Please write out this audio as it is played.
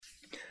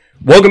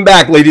Welcome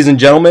back, ladies and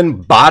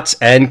gentlemen, bots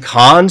and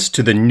cons,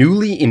 to the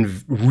newly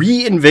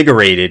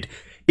reinvigorated,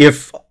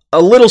 if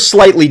a little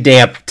slightly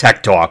damp,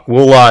 Tech Talk.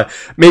 We'll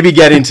maybe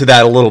get into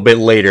that a little bit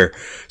later.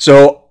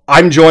 So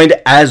I'm joined,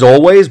 as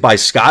always, by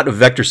Scott of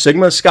Vector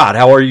Sigma. Scott,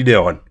 how are you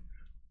doing?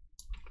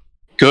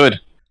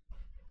 Good.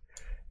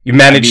 You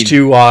managed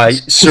to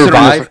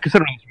survive?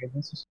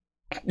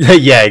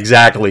 Yeah,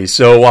 exactly.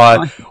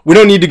 So we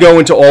don't need to go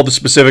into all the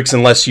specifics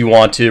unless you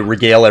want to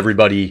regale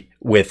everybody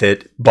with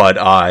it, but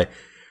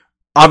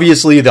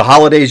obviously, the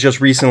holidays just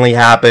recently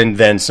happened,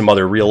 then some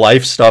other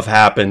real-life stuff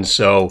happened,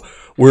 so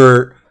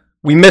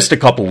we missed a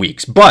couple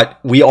weeks, but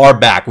we are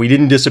back. We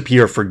didn't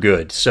disappear for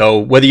good, so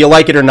whether you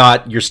like it or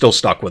not, you're still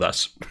stuck with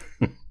us.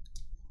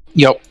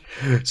 Yep.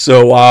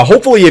 So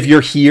hopefully if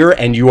you're here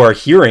and you are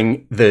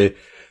hearing the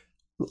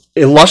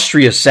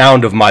illustrious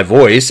sound of my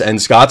voice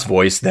and Scott's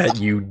voice, that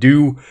you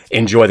do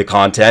enjoy the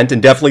content, and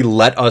definitely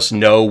let us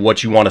know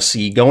what you want to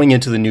see going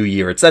into the new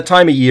year. It's that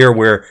time of year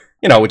where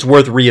it's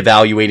worth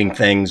reevaluating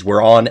things.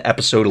 We're on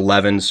episode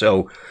 11,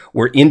 so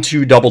we're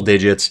into double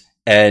digits,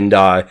 and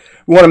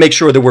we want to make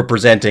sure that we're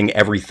presenting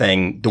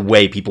everything the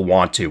way people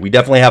want to. We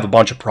definitely have a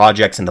bunch of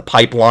projects in the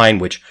pipeline,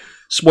 which,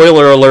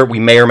 spoiler alert, we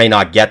may or may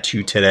not get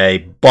to today,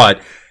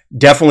 but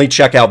definitely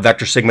check out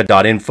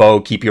vectorsigma.info.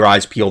 Keep your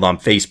eyes peeled on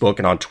Facebook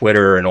and on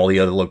Twitter and all the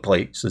other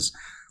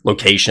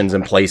locations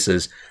and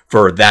places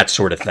for that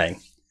sort of thing.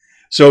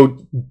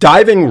 So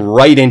diving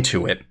right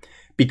into it,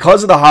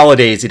 because of the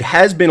holidays, it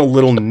has been a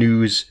little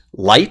news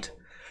light,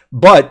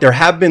 but there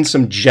have been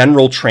some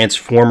general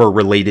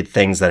Transformer-related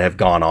things that have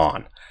gone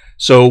on.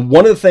 So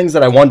one of the things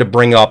that I wanted to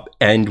bring up,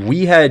 and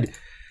we had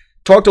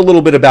talked a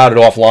little bit about it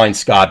offline,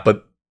 Scott,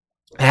 but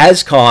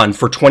HasCon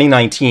for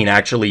 2019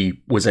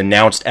 actually was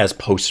announced as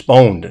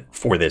postponed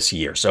for this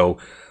year. So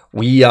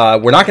we're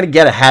not going to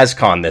get a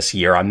HasCon this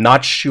year. I'm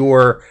not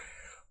sure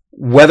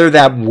whether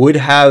that would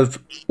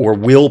have or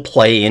will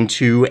play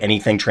into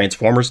anything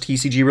Transformers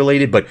TCG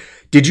related, but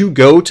did you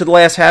go to the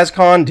last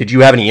HasCon? Did you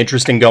have any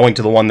interest in going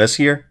to the one this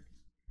year?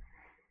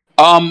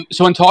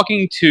 So in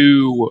talking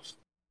to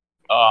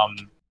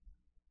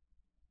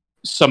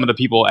some of the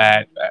people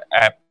at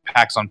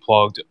PAX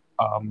Unplugged,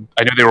 I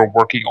know they were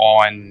working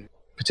on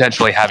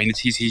potentially having the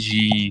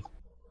TCG,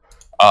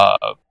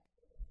 I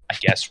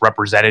guess,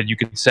 represented, you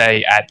could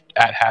say, at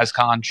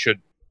HasCon,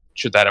 should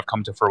that have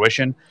come to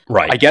fruition.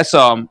 Right. I guess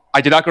I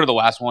did not go to the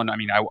last one. I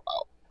mean,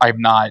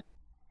 I'm not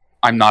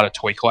a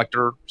toy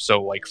collector,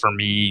 so like for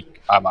me,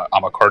 I'm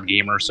a card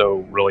gamer. So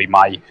really,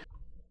 my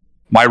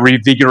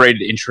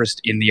revigorated interest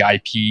in the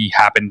IP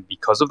happened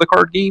because of the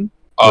card game.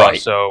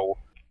 Right. So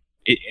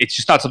it's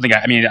just not something.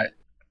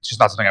 It's just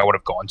not something I would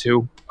have gone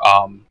to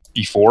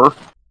before.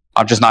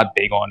 I'm just not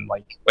big on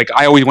like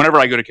I always, whenever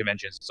I go to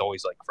conventions, it's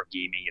always like for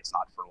gaming. It's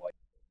not for like,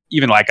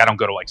 even like I don't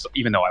go to like,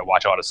 even though I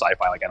watch a lot of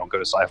sci-fi, like I don't go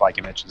to sci-fi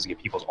conventions to get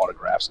people's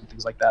autographs and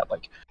things like that,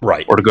 like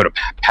right, or to go to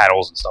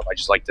paddles and stuff. I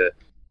just like to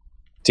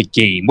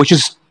game, which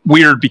is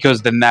weird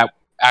because then that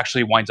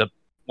actually winds up,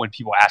 when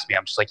people ask me,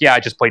 I'm just like, yeah,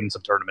 I just played in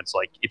some tournaments.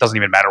 Like it doesn't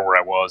even matter where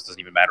I was, doesn't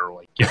even matter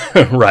like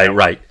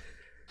right.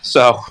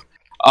 So,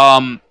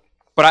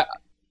 but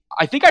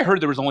I think I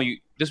heard this was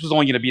only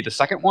going to be the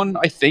second one.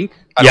 I think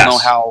I don't know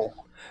how.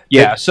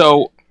 Yeah.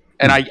 So,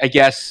 and I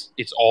guess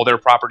it's all their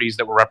properties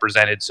that were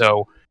represented.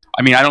 So,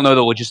 I mean, I don't know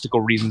the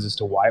logistical reasons as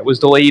to why it was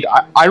delayed.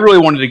 I really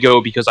wanted to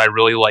go because I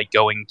really like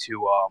going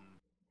to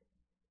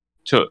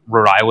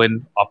Rhode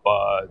Island. Up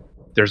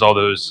there's all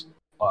those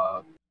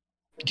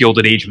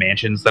Gilded Age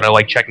mansions that I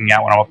like checking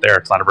out when I'm up there.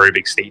 It's not a very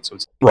big state, so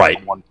it's right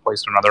from one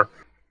place to another.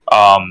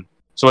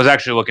 So I was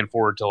actually looking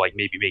forward to like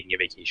maybe making a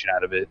vacation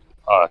out of it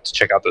to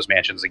check out those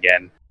mansions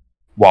again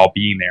while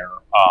being there.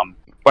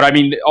 But I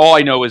mean, all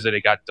I know is that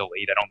it got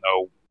delayed. I don't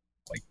know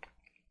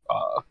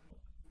like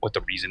what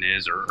the reason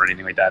is or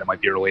anything like that. It might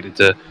be related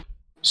to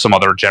some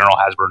other general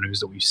Hasbro news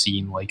that we've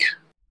seen, like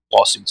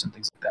lawsuits and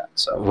things like that.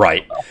 So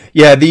right,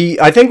 yeah.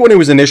 I think when it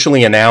was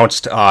initially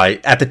announced,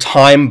 at the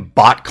time,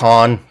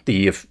 BotCon,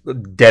 the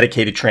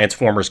dedicated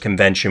Transformers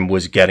convention,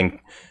 was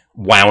getting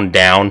wound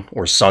down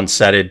or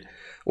sunsetted,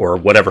 or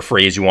whatever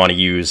phrase you want to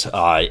use,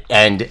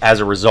 and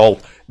as a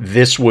result,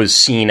 this was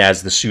seen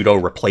as the pseudo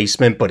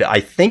replacement. But I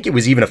think it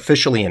was even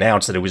officially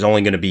announced that it was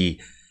only going to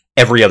be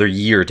every other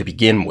year to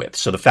begin with.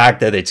 So the fact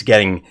that it's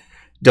getting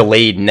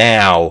delayed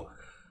now,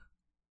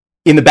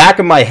 in the back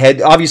of my head,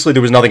 obviously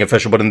there was nothing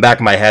official, but in the back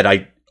of my head,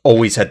 I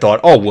always had thought,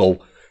 oh,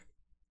 well,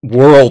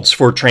 Worlds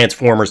for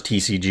Transformers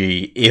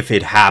TCG, if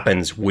it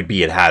happens, would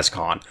be at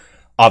HasCon.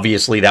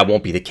 Obviously, that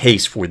won't be the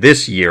case for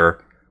this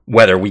year,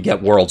 whether we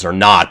get Worlds or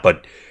not.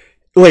 But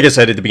like I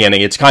said at the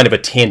beginning, it's kind of a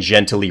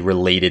tangentially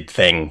related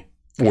thing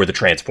for the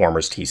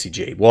Transformers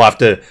TCG. We'll have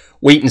to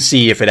wait and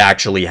see if it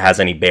actually has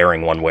any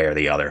bearing one way or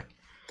the other.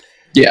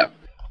 Yeah.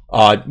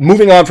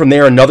 Moving on from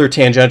there, another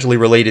tangentially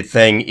related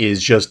thing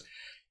is just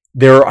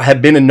there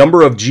have been a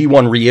number of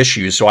G1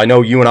 reissues. So I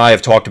know you and I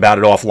have talked about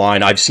it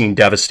offline. I've seen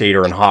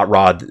Devastator and Hot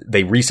Rod.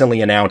 They recently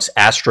announced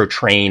Astro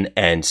Train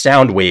and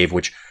Soundwave,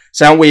 which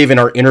Soundwave, in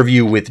our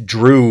interview with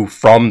Drew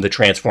from the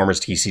Transformers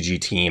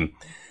TCG team,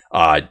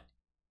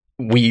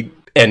 we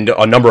and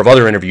a number of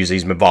other interviews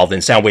he's been involved in,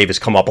 Soundwave has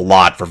come up a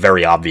lot for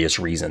very obvious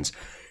reasons.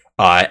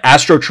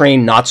 Astro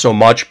Train, not so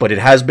much, but it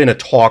has been a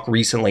talk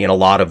recently in a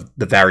lot of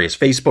the various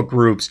Facebook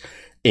groups,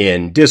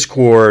 in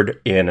Discord,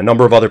 in a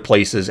number of other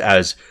places,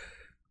 as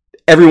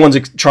everyone's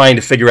trying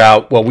to figure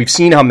out, well, we've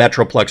seen how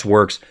Metroplex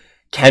works.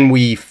 Can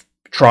we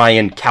try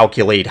and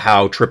calculate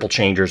how triple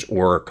changers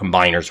or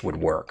combiners would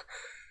work?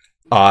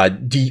 Are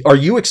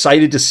you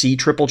excited to see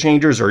triple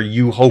changers, or are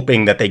you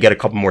hoping that they get a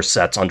couple more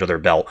sets under their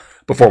belt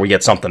before we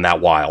get something that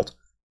wild?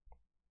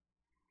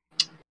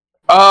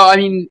 I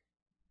mean,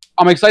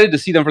 I'm excited to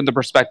see them from the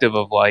perspective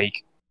of, like,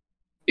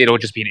 it'll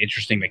just be an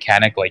interesting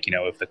mechanic, like, you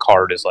know, if the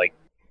card is, like,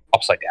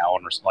 upside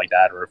down or something like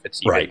that, or if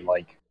it's even,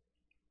 like,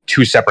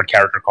 two separate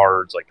character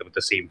cards, like, with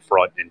the same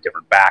front and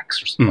different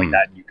backs or something like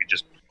that, and you could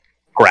just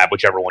grab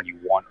whichever one you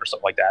want or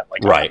something like that.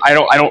 Like,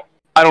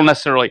 I don't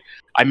necessarily,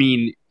 I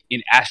mean,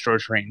 in Astro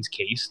Train's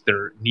case,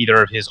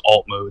 neither of his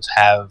alt modes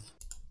have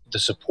the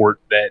support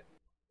that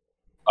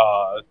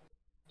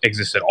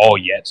exists at all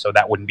yet, so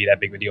that wouldn't be that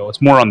big of a deal.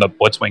 It's more on the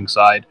Blitzwing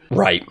side.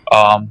 Right.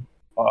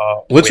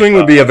 Blitzwing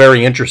would be a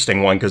very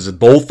interesting one, because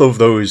both of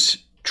those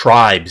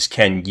tribes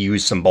can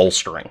use some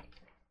bolstering.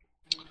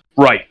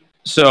 Right.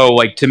 So,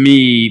 like, to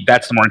me,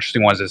 that's the more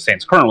interesting one as it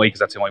stands currently, because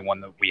that's the only one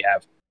that we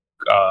have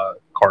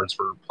cards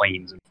for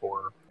planes and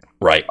for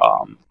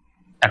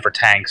and for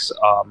tanks.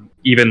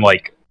 Even,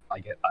 like, I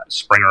get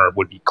Springer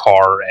would be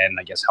car, and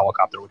I guess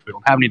helicopter, which we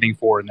don't have anything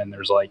for. And then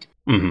there's, like,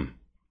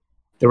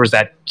 there was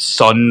that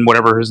Sun,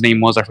 whatever his name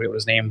was. I forget what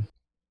his name.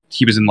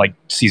 He was in, like,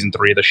 season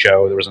 3 of the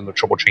show. There was another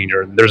triple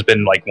changer. And there's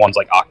been, like, ones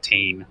like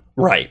Octane,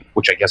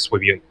 which I guess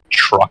would be like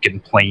truck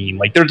and plane.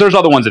 Like, there's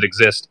other ones that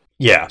exist.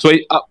 Yeah. So,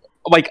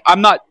 like,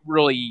 I'm not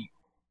really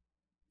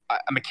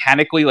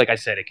mechanically, like I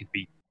said, it could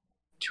be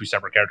two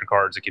separate character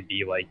cards. It could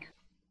be, like,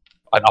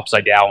 an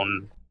upside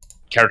down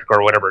character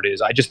card or whatever it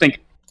is. I just think,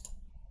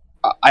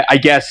 I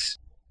guess,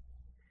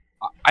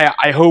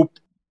 I hope,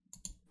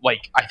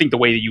 like, I think the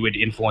way that you would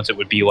influence it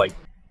would be, like,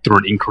 through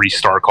an increased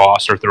star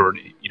cost or through,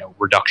 you know,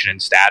 reduction in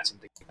stats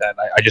and things like that.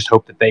 I just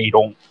hope that they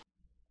don't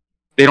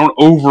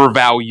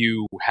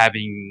overvalue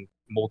having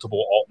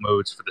multiple alt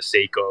modes for the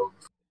sake of,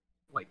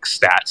 like,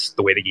 stats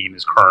the way the game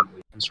is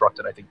currently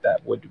constructed. I think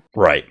that would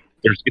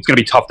it's going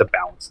to be tough to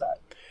balance that.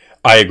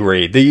 I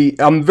agree.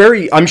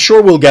 I'm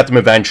sure we'll get them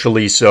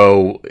eventually,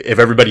 so if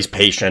everybody's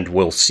patient,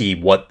 we'll see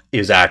what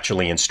is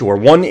actually in store.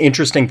 One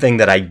interesting thing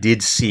that I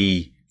did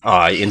see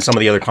in some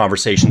of the other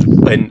conversations,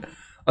 in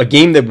a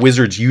game that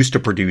Wizards used to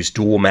produce,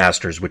 Duel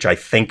Masters, which I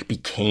think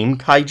became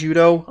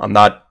Kaijudo. I'm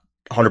not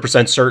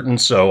 100% certain,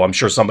 so I'm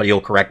sure somebody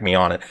will correct me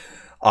on it.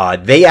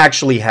 They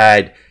actually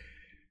had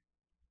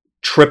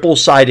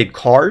triple-sided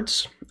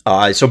cards.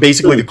 So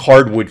basically the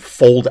card would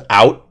fold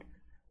out.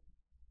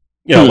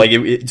 You know, like,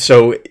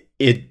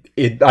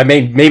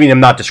 maybe I'm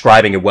not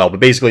describing it well, but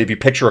basically if you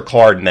picture a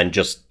card and then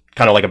just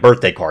kind of like a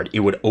birthday card,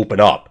 it would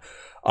open up.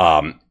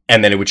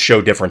 And then it would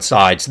show different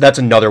sides. So that's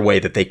another way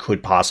that they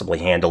could possibly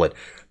handle it.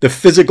 The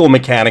physical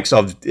mechanics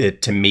of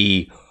it, to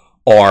me,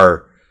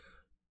 are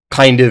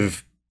kind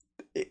of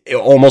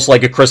almost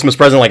like a Christmas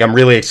present. Like, I'm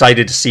really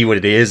excited to see what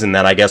it is, and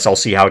then I guess I'll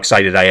see how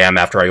excited I am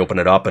after I open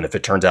it up, and if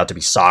it turns out to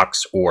be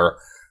socks or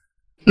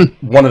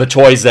one of the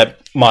toys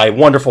that my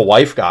wonderful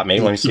wife got me.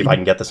 Let me see if I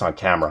can get this on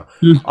camera.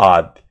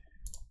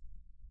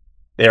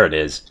 There it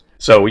is.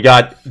 So we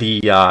got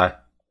the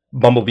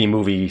Bumblebee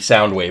movie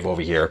Soundwave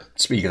over here,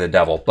 speak of the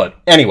devil. But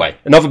anyway,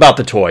 enough about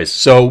the toys.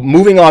 So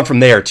moving on from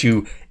there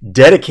to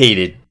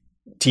dedicated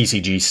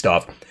TCG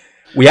stuff.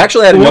 We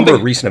actually had a number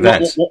of recent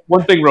events.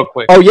 One thing real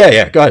quick. Oh,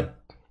 yeah, go ahead.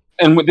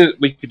 And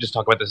we could just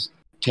talk about this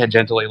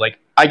tangentially. Like,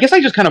 I guess I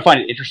just kind of find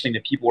it interesting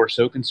that people are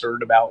so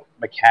concerned about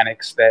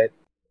mechanics that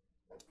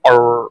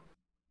are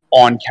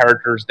on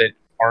characters that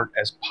aren't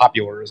as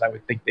popular as I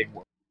would think they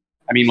were.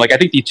 I mean, like, I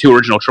think the two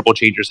original triple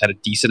changers had a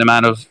decent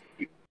amount of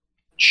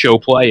show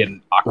play,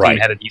 and Octane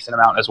had a decent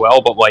amount as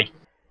well, but, like,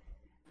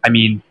 I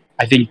mean,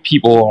 I think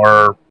people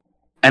are,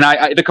 and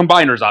the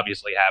combiners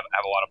obviously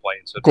have a lot of play,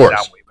 and so it's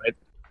Soundwave, but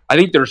I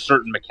think there are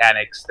certain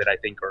mechanics that I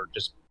think are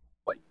just,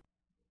 like,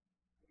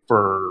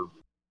 for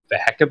the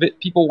heck of it,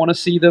 people want to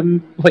see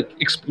them, like,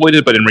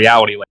 exploited, but in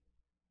reality, like,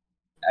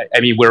 I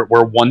mean,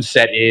 we're one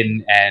set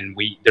in, and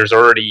there's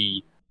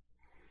already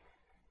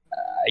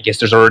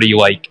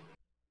like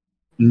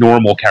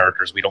normal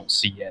characters we don't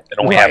see yet that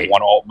only have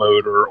one alt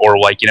mode, or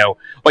like, you know,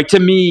 like, to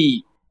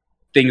me,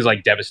 things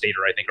like Devastator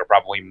I think are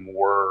probably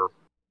more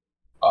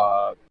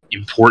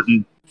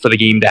important for the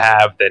game to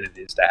have than it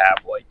is to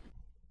have, like,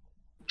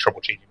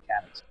 triple changing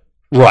mechanics.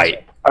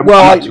 Right. I'm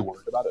not too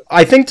worried about it.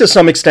 I think to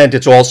some extent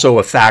it's also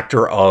a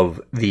factor of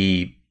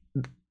the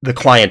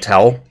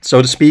clientele,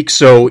 so to speak.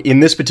 So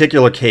in this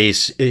particular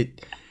case,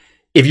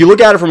 if you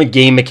look at it from a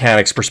game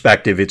mechanics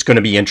perspective, it's going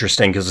to be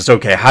interesting because it's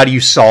okay. How do you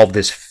solve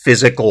this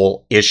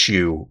physical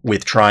issue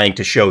with trying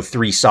to show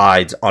three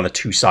sides on a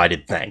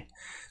two-sided thing?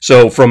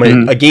 So from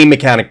a game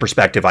mechanic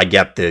perspective, I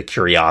get the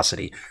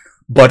curiosity.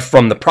 But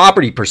from the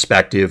property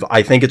perspective,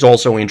 I think it's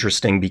also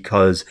interesting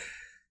because,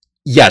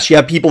 yes, you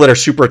have people that are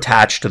super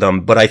attached to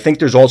them, but I think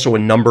there's also a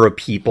number of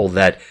people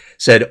that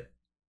said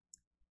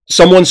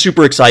someone's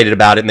super excited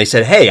about it, and they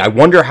said, hey, I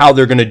wonder how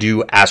they're going to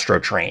do Astro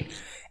Train.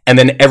 And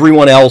then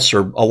everyone else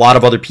or a lot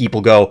of other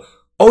people go,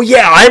 oh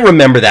yeah, I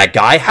remember that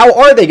guy. How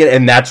are they going to?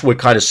 And that's what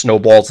kind of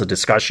snowballs the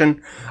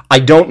discussion. I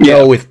don't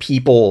know if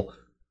people,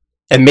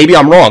 and maybe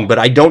I'm wrong, but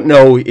I don't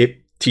know if,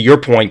 to your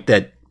point,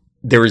 that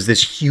there is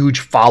this huge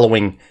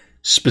following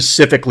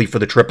specifically for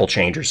the Triple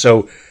Changer.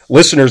 So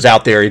listeners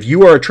out there, if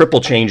you are a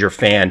Triple Changer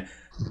fan,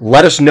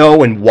 let us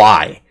know and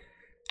why.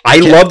 I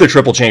love the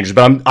Triple Changers,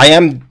 but I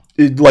am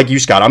like you,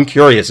 Scott. I'm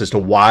curious as to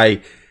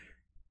why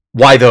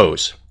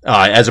those,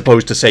 as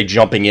opposed to say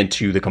jumping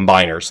into the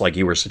combiners like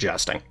you were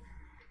suggesting.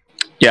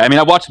 Yeah, I mean,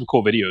 I've watched some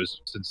cool videos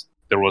since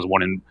there was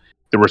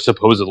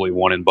supposedly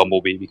one in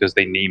Bumblebee because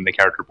they named the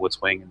character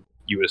Blitzwing, and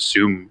you would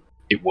assume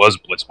it was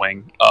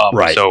Blitzwing.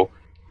 Right. So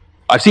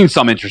I've seen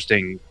some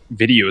interesting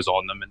videos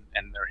on them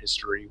and their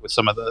history with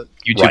some of the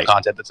YouTube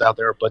content that's out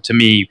there. But to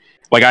me,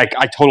 like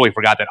I totally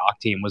forgot that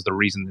Octane was the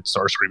reason that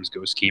Starscream's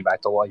ghost came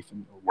back to life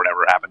and whatever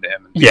happened to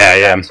him.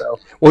 Yeah. So.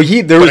 Well,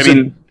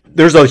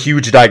 there's a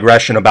huge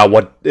digression about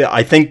what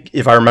I think,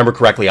 if I remember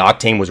correctly,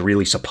 Octane was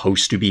really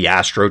supposed to be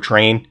Astro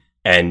Train,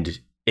 and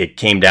it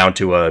came down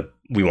to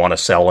we want to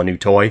sell a new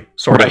toy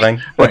sort of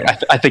thing. Right.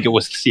 I think it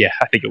was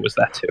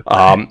that too.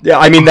 Yeah,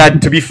 I mean,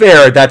 that, to be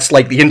fair, that's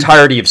like the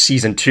entirety of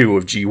season 2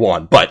 of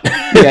G1, but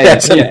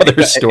that's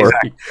another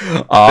story.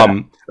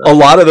 Exactly. A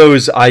lot of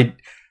those, I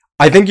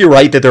think you're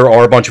right that there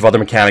are a bunch of other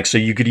mechanics, so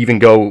you could even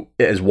go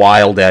as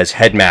wild as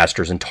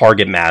Headmasters and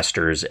Target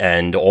Masters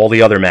and all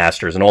the other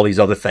Masters and all these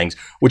other things,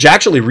 which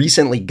actually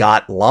recently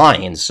got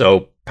lines,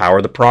 so Power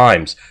of the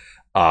Primes,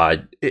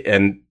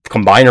 and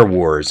Combiner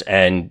Wars,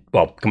 and,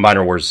 well,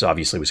 Combiner Wars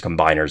obviously was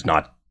Combiners,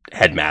 not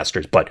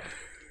Headmasters, but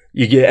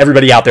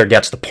everybody out there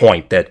gets the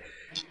point that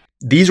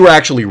these were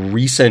actually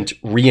recent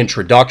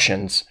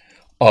reintroductions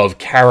of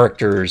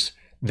characters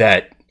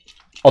that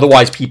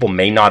otherwise people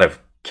may not have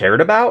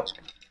cared about.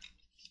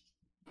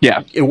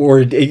 Yeah.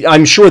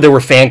 I'm sure there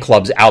were fan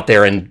clubs out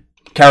there, and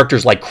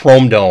characters like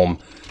Chrome Dome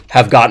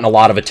have gotten a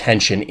lot of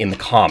attention in the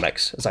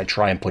comics, as I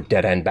try and put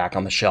Dead End back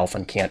on the shelf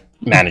and can't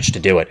manage to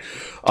do it.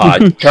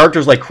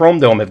 Characters like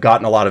Chrome Dome have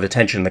gotten a lot of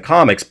attention in the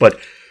comics, but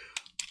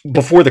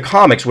before the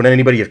comics, would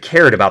anybody have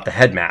cared about the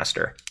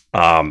Headmaster?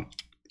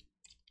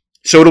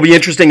 So it'll be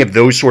interesting if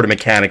those sort of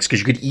mechanics, because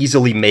you could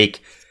easily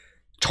make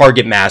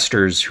Target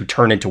Masters who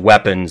turn into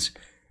weapons.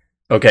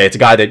 Okay, it's a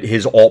guy that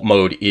his alt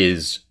mode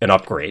is an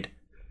upgrade.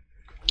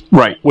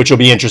 Right. Which will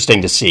be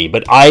interesting to see.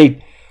 But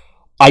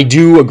I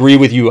do agree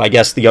with you, I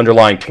guess, the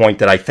underlying point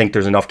that I think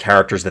there's enough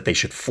characters that they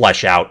should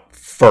flesh out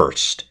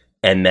first.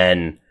 And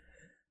then,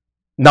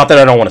 not that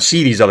I don't want to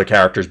see these other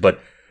characters, but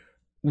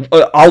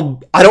I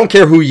don't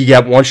care who you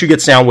get. Once you get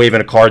Soundwave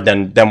in a card,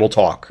 then we'll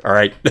talk. All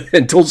right.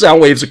 Until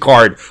Soundwave's a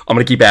card, I'm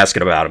going to keep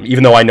asking about him,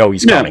 even though I know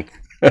he's coming.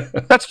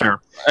 That's fair.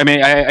 I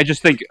mean, I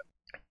just think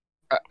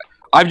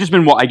I've just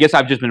been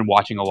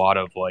watching a lot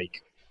of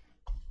like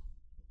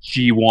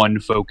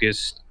G1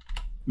 focused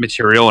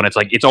material, and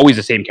it's always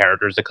the same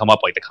characters that come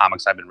up, like the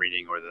comics I've been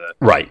reading or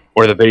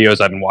the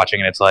videos I've been watching,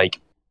 and it's like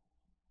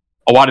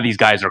a lot of these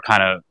guys are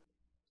kind of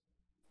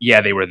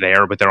they were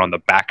there, but they're on the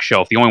back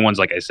shelf. The only ones,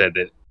 like I said,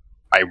 that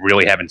I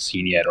really haven't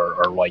seen yet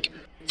are like,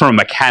 from a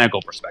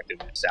mechanical perspective,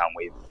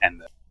 Soundwave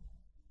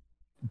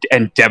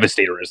and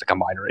Devastator as the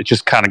combiner. It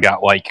just kind of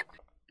got like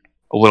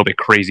a little bit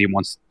crazy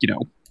once,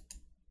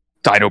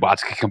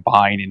 Dinobots can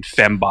combine and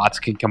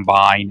Fembots can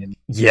combine and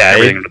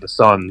everything under the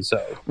sun.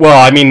 So, well,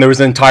 I mean, there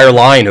was an entire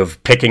line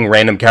of picking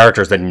random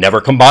characters that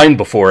never combined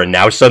before, and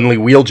now suddenly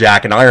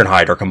Wheeljack and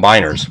Ironhide are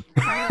combiners.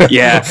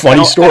 Yeah,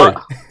 funny story.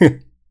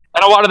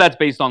 And a lot of that's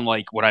based on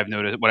like what I've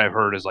noticed, what I've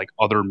heard is like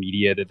other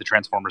media that the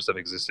Transformers have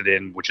existed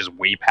in, which is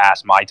way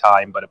past my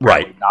time, but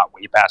apparently not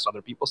way past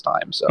other people's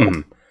time. So.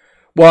 Mm-hmm.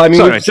 Well, I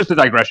mean, it's just a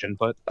digression,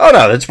 but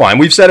no, that's fine.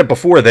 We've said it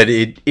before that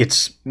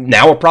it's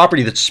now a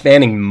property that's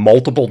spanning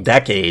multiple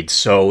decades.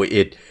 So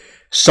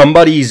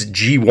somebody's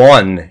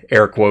G1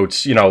 air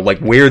quotes, like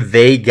where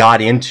they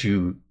got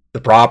into the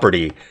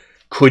property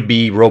could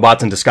be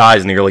Robots in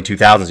Disguise in the early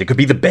 2000s. It could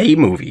be the Bay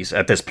movies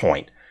at this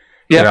point.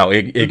 Yeah,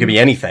 it could be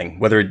anything,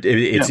 whether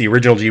it's the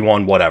original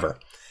G1, whatever.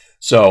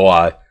 So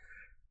I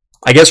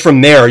guess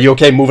from there, are you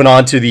okay moving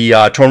on to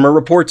the tournament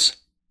reports?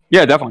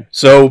 Yeah, definitely.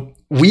 So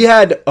we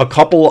had a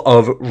couple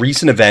of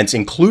recent events,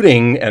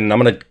 including, and I'm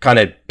going to kind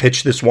of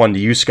pitch this one to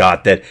you,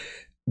 Scott, that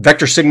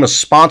Vector Sigma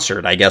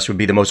sponsored, I guess would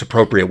be the most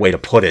appropriate way to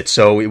put it.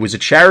 So it was a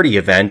charity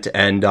event,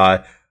 and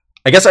I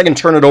guess I can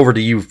turn it over to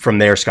you from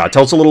there, Scott.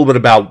 Tell us a little bit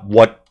about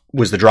what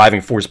was the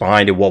driving force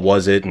behind it, what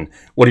was it, and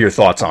what are your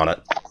thoughts on it?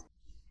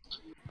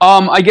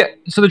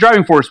 So the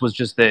driving force was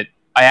just that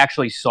I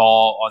actually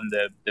saw on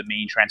the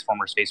main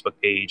Transformers Facebook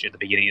page at the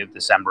beginning of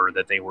December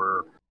that they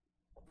were,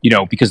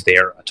 because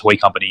they're a toy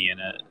company and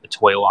a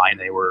toy line,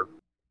 they were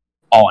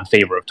all in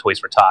favor of Toys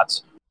for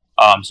Tots.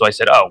 So I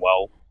said, oh,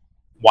 well,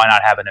 why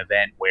not have an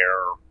event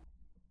where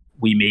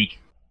we make,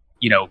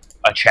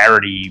 a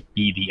charity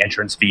be the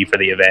entrance fee for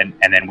the event,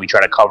 and then we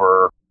try to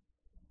cover,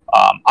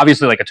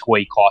 obviously, like a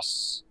toy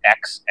costs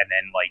X, and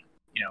then, like,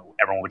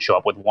 everyone would show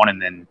up with one, and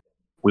then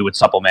we would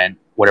supplement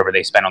whatever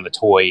they spent on the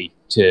toy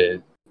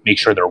to make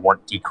sure there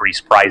weren't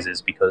decreased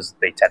prizes because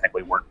they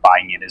technically weren't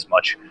buying in as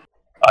much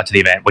to the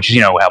event, which is,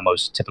 you know, how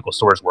most typical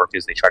stores work,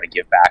 is they try to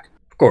give back.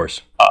 Of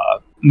course.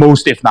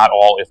 Most, if not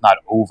all, if not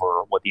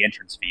over what the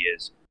entrance fee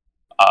is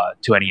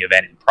to any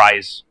event in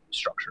prize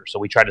structure. So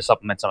we tried to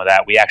supplement some of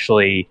that. We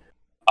actually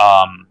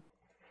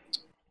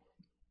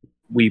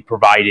we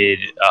provided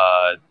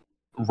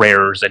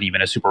rares and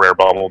even a super rare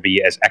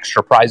Bumblebee as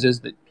extra prizes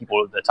that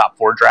people, the top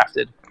 4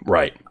 drafted.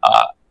 Right.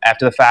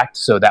 After the fact.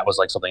 So that was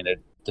like something that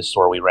the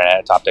store we ran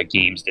at Top Deck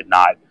Games did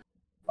not,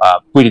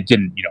 we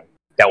didn't, you know,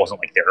 that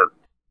wasn't like their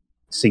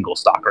single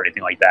stock or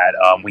anything like that.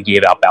 We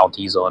gave out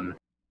bounties on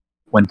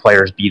when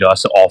players beat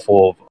us, all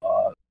full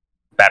of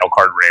battle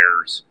card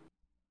rares.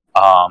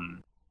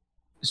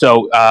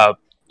 So,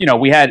 you know,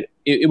 we had,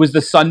 it was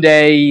the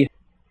Sunday,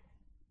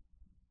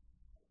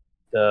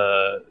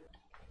 it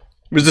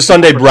was the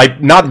Sunday,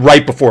 not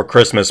right before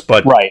Christmas,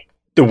 but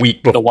the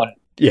week before.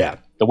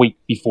 The week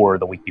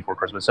before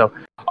Christmas. So,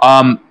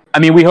 I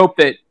mean, we hope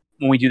that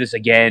when we do this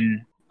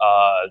again,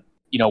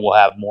 you know, we'll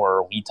have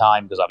more lead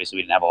time, because obviously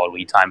we didn't have a lot of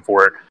lead time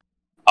for it,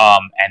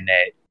 and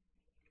that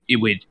it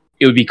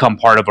would become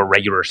part of a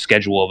regular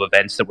schedule of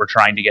events that we're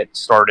trying to get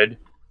started.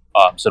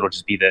 So it'll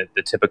just be the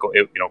typical,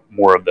 you know,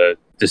 more of the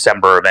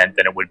December event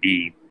than it would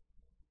be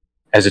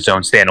as its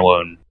own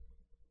standalone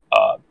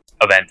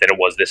event that it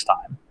was this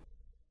time.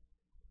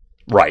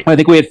 Right. I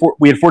think we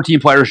had 14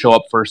 players show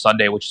up for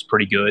Sunday, which is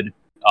pretty good.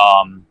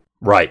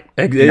 Right.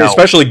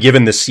 Especially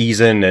given the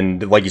season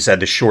and, like you said,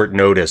 the short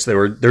notice. There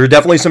were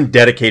definitely some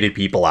dedicated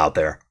people out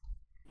there.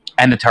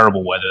 And the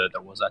terrible weather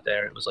that was out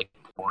there. It was like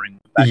pouring.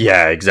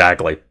 Yeah,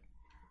 exactly.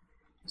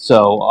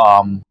 So,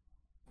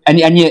 and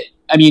yet,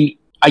 I mean,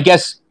 I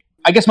guess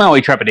my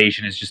only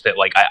trepidation is just that,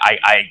 like,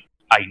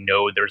 I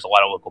know there's a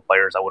lot of local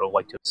players I would have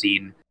liked to have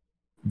seen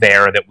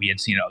there that we had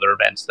seen at other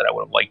events that I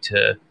would have liked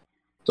to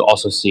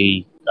also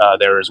see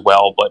there as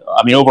well. But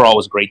I mean, overall, it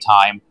was a great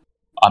time.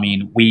 I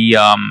mean, we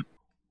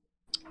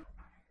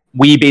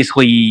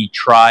basically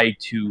tried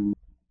to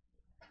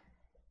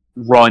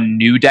run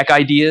new deck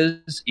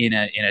ideas in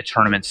a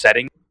tournament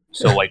setting.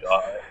 So like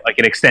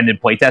an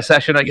extended playtest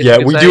session, I guess. Yeah,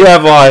 we do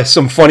have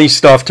some funny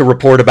stuff to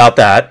report about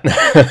that.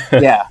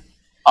 Yeah.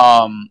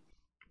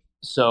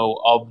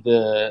 So of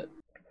the,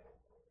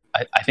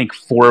 I think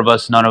 4 of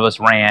us, none of us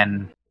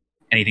ran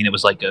anything that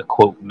was like a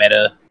quote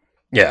meta.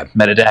 Yeah.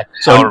 Meta deck.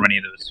 So however many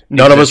of those.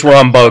 None of us were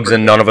on bugs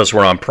and none of us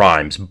were on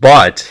primes,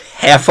 but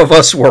half of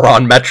us were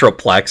on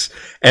Metroplex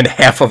and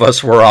half of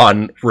us were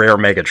on Rare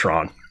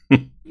Megatron.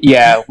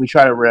 Yeah, we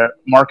try to,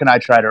 Mark and I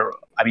try to,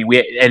 I mean,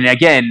 and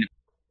again,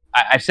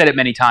 I've said it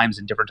many times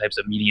in different types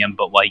of medium,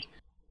 but like,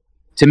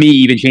 to me,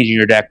 even changing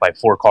your deck by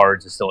 4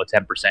 cards is still a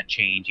 10%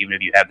 change, even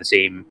if you have the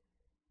same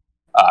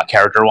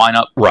character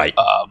lineup. Right.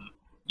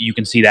 You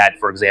can see that,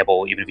 for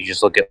example, even if you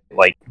just look at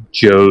like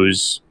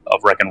Joe's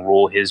of Wreck and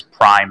Rule, his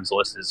primes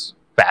list is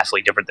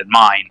vastly different than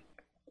mine.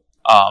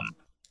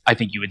 I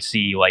think you would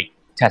see like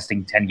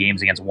testing 10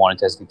 games against one and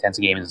testing 10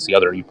 games against the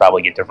other, you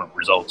probably get different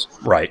results.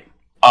 Right.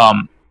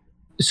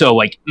 So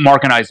like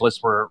Mark and I's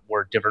lists were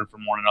different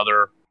from one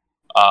another.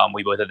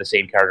 We both had the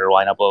same character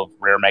lineup of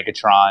Rare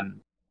Megatron,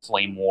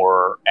 Flame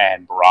War,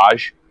 and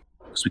Barrage,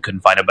 because we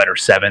couldn't find a better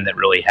 7 that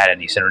really had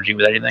any synergy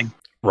with anything.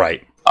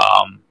 Right.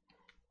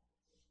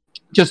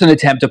 Just an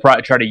attempt to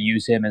try to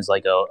use him as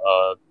like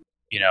a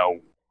you know,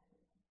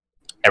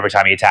 every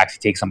time he attacks, he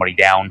takes somebody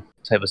down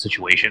type of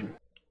situation.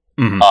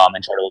 Mm-hmm.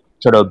 And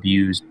try to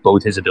abuse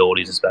both his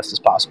abilities as best as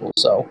possible.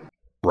 So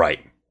right.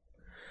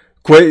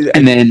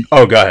 And then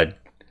go ahead.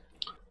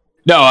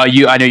 No,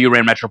 I know you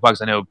ran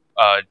Metroplex. I know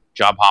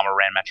John Palmer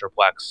ran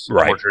Metroplex.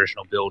 Right. More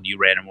traditional build. You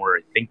ran a more,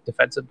 I think,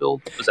 defensive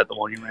build. Was that the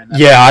one you ran?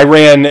 Yeah, I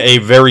ran a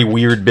very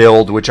weird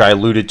build, which I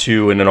alluded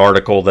to in an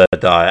article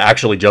that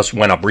actually just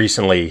went up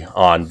recently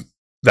on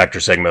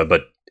Vector Sigma,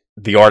 but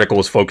the article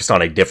was focused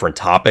on a different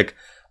topic.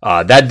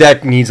 That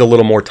deck needs a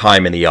little more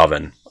time in the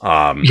oven.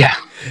 Yeah.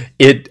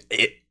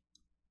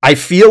 I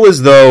feel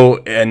as though,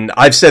 and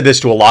I've said this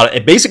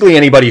to basically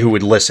anybody who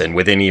would listen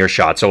within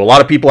earshot, so a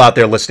lot of people out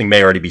there listening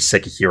may already be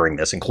sick of hearing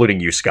this, including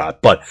you, Scott,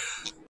 but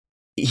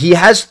he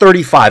has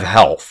 35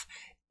 health.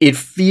 It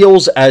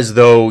feels as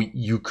though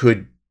you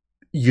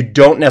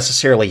don't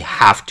necessarily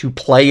have to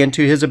play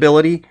into his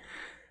ability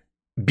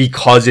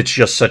because it's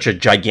just such a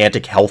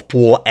gigantic health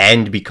pool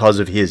and because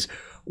of his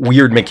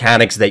weird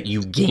mechanics that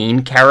you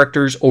gain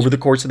characters over the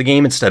course of the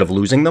game instead of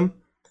losing them.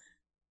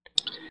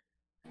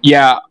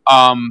 Yeah,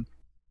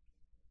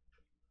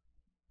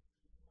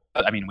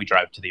 I mean, we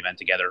drive to the event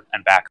together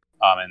and back,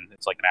 and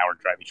it's like an hour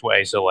drive each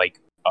way. So, like,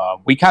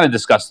 we kind of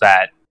discussed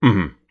that,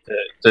 mm-hmm.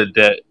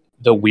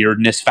 the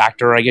weirdness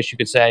factor, I guess you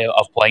could say,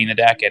 of playing the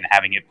deck and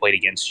having it played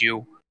against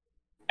you.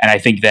 And I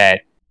think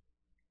that,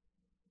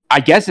 I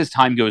guess as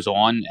time goes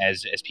on,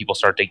 as people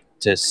start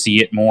to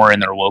see it more in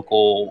their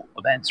local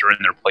events or in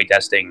their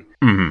playtesting,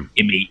 mm-hmm.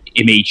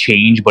 it may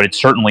change, but it's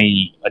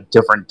certainly a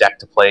different deck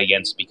to play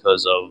against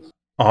because of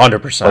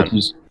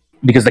 100%.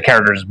 Because the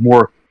characters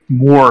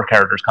more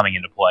characters coming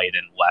into play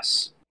than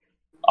less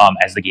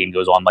as the game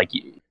goes on. Like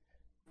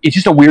it's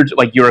just a weird,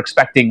 like, you're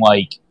expecting,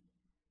 like,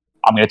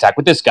 I'm going to attack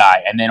with this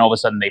guy, and then all of a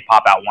sudden they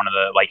pop out one of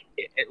the, like,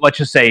 let's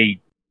just say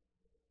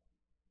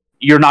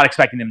you're not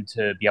expecting them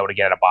to be able to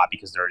get at a bot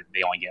because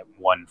they only get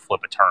one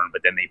flip a turn,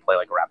 but then they play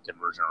like a rapid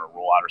inversion or a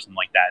rollout or something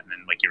like that, and then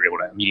like you're able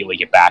to immediately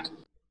get back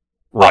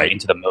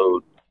into the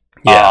mode.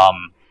 Yeah.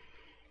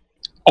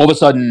 All of a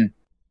sudden,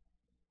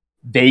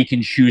 they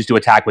can choose to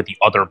attack with the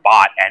other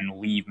bot and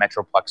leave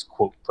Metroplex,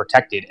 quote,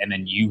 protected, and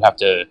then you have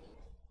to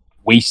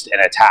waste an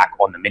attack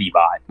on the mini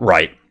bot.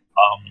 Right.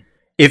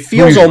 It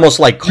feels almost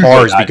like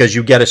Cars because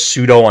you get a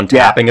pseudo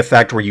untapping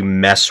effect where you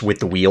mess with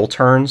the wheel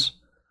turns.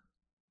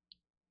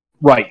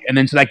 Right, and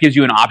then so that gives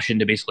you an option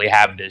to basically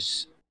have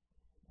this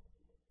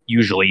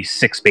usually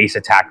 6-space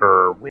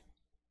attacker with,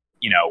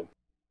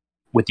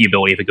 with the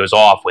ability if it goes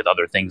off, with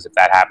other things if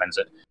that happens.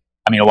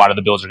 I mean, a lot of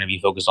the builds are going to be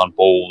focused on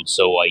bold,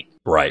 so like,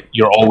 right,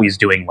 you're always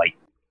doing like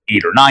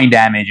 8 or 9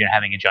 damage and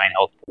having a giant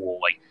health pool.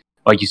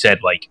 Like you said,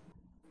 like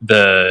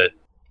the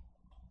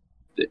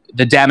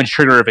damage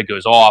trigger if it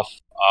goes off,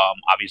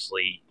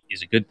 obviously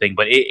is a good thing,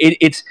 but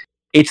it's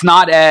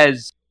not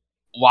as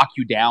lock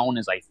you down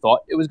as I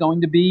thought it was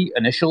going to be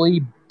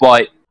initially,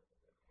 but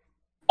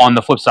on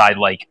the flip side,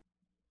 like,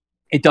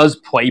 it does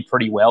play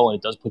pretty well, and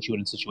it does put you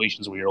in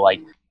situations where you're like,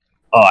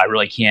 oh, I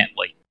really can't,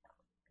 like,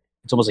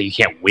 it's almost like you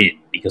can't win,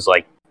 because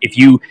like if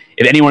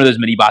any one of those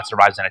mini bots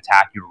survives an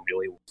attack, you're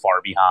really far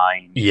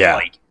behind. Yeah.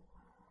 Like,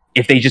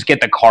 if they just get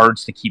the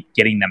cards to keep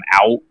getting them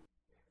out,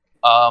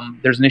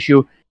 there's an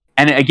issue.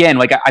 And again,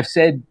 like I've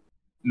said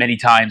many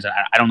times, and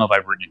I don't know if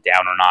I've written it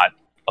down or not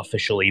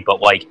officially,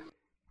 but like,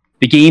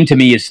 the game to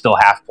me is still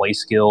half play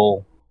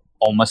skill,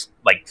 almost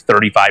like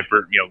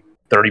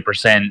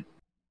 30%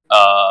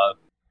 a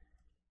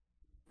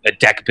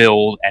deck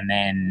build, and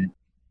then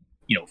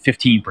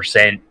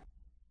 15%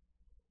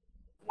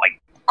 like,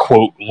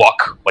 quote,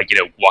 luck, like,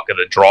 luck of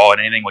the draw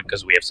and anything, like,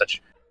 because we have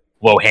such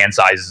low hand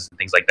sizes and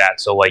things like that.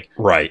 So like,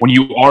 right, when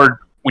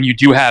you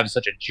do have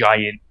such a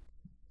giant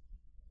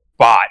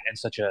bot and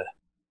such a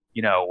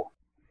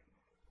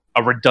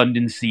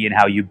redundancy in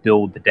how you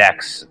build the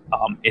decks,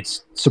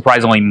 it's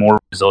surprisingly more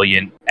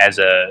resilient as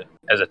a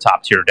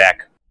top tier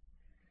deck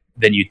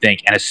than you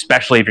think, and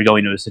especially if you're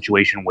going to a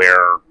situation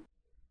where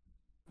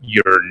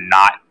you're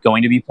not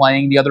going to be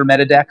playing the other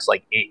meta decks.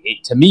 Like,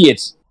 to me,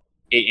 it's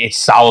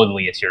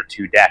solidly a tier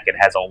 2 deck. It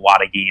has a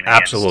lot of game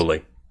against,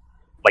 absolutely,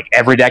 like,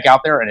 every deck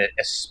out there, and it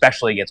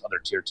especially against other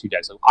tier 2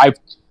 decks. So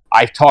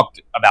I've talked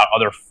about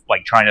other,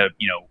 like, trying to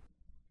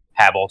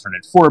have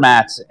alternate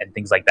formats and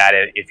things like that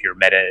if your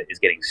meta is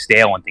getting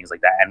stale and things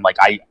like that. And like,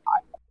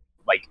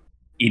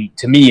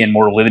 to me, in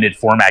more limited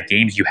format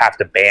games, you have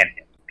to ban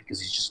him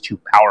because he's just too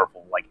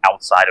powerful, like,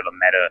 outside of a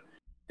meta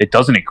that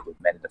doesn't include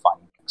meta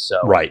defining. So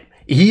right,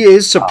 he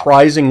is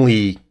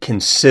surprisingly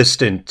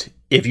consistent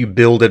if you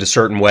build it a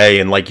certain way,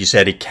 and like you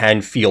said, it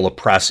can feel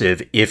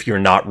oppressive if you're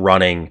not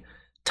running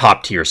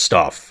top tier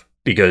stuff,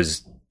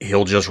 because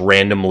he'll just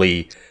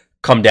randomly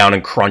come down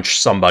and crunch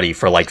somebody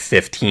for like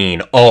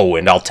 15. Oh,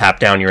 and I'll tap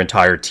down your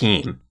entire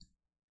team.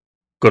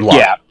 Good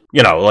luck.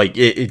 Yeah. Like,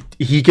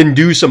 he can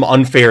do some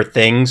unfair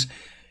things.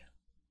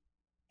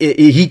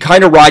 He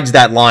kind of rides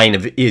that line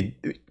of it.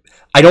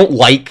 I don't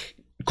like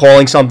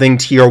calling something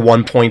tier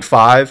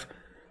 1.5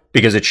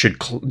 because it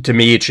should, to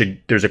me,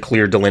 there's a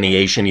clear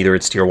delineation. Either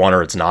it's tier 1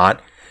 or it's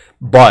not.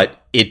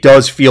 But it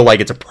does feel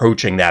like it's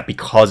approaching that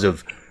because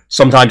of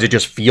sometimes it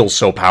just feels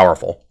so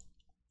powerful.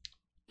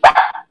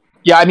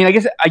 Yeah, I mean, I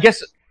guess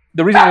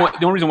the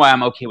only reason why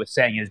I'm okay with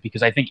saying it is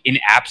because I think in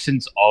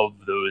absence of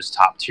those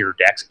top tier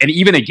decks, and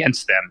even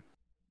against them,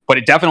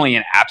 but definitely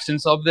in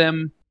absence of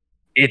them,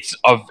 it's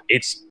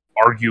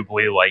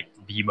arguably like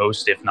the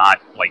most, if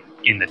not like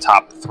in the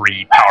top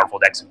 3 powerful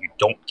decks if you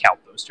don't count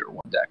those tier 1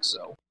 decks.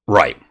 So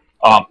right,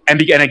 and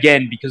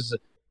again, because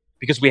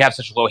we have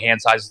such low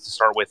hand sizes to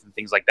start with and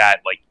things like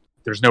that, like,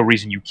 there's no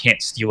reason you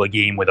can't steal a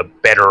game with a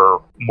better,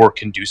 more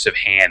conducive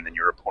hand than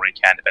your opponent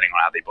can, depending on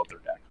how they build their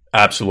deck.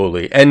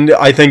 Absolutely. And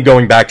I think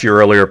going back to your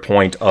earlier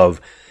point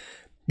of,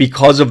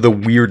 because of the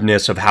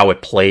weirdness of how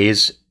it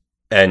plays,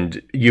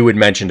 and you had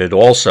mentioned it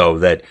also,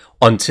 that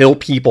until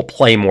people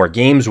play more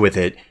games with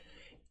it,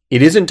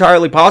 it is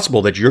entirely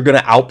possible that you're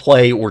going to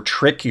outplay or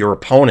trick your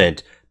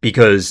opponent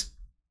because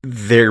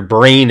their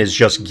brain is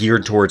just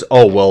geared towards,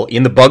 oh, well,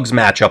 in the Bugs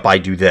matchup, I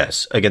do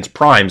this. Against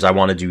Primes, I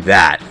want to do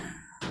that.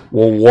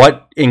 Well,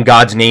 what in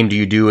God's name do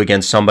you do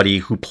against somebody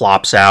who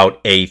plops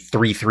out a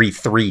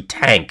 3/3/3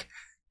 tank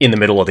in the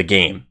middle of the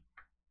game?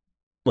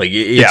 Like,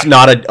 it's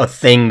not a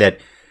thing that,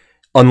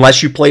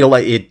 unless you play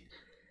it,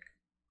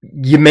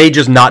 you may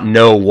just not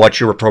know what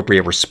your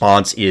appropriate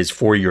response is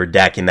for your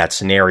deck in that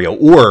scenario.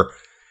 Or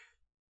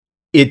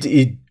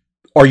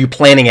are you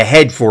planning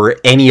ahead for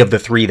any of the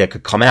 3 that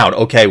could come out?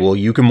 Okay, well,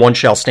 you can one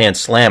shell stand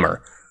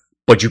Slammer,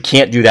 but you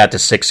can't do that to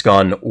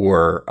 6-gun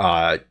or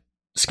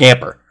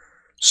Scamper.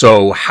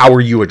 So how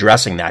are you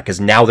addressing that? Because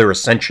now they're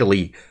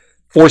essentially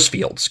force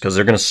fields because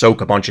they're going to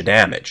soak a bunch of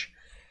damage.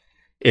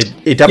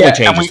 It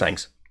definitely changes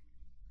things.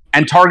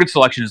 And target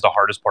selection is the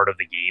hardest part of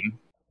the game.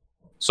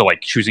 So,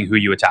 like, choosing who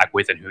you attack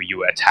with and who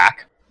you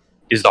attack.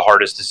 is the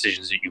hardest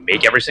decisions that you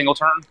make every single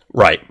turn.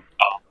 Right.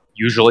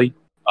 Usually,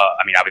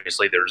 I mean,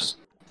 obviously,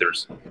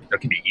 there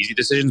can be easy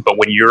decisions, but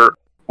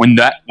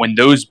when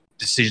those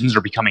decisions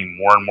are becoming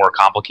more and more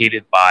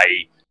complicated by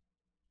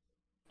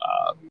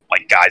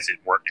like guys that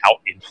weren't out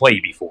in play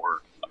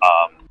before,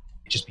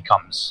 it just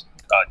becomes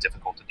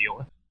difficult to deal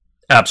with.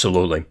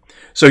 Absolutely.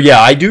 So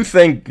yeah, I do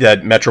think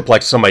that Metroplex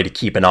is somebody to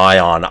keep an eye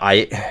on.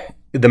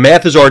 The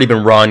math has already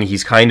been run.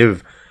 He's kind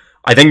of,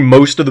 I think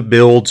most of the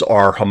builds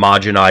are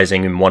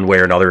homogenizing in one way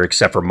or another,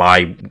 except for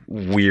my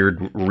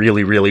weird,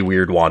 really, really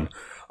weird one.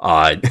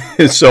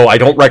 So I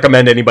don't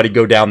recommend anybody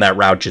go down that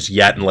route just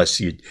yet, unless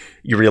you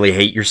really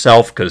hate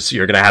yourself, because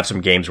you're going to have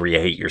some games where you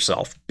hate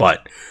yourself.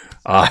 But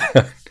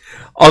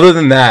other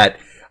than that,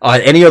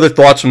 any other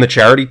thoughts from the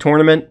charity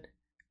tournament?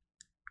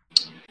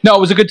 No, it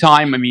was a good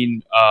time. I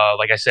mean,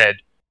 like I said,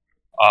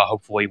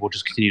 hopefully we'll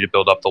just continue to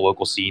build up the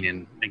local scene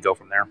and go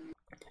from there.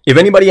 If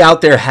anybody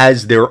out there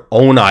has their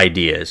own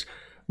ideas,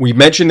 we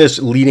mentioned this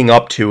leading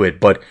up to it,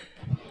 but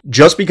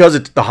just because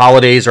the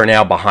holidays are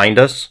now behind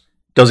us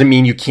doesn't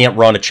mean you can't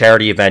run a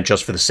charity event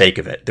just for the sake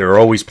of it. There are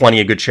always plenty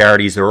of good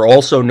charities. There are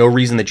also no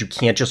reason that you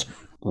can't just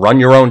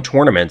run your own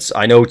tournaments.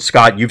 I know,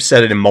 Scott, you've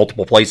said it in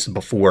multiple places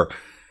before.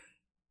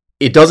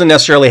 It doesn't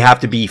necessarily have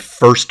to be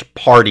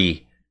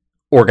first-party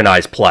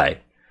organized play.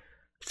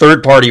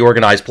 Third-party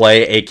organized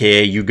play,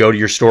 aka you go to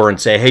your store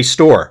and say, hey,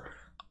 store,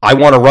 I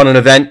want to run an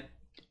event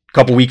a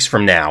couple weeks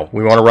from now.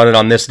 We want to run it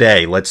on this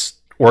day. Let's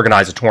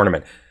organize a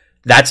tournament.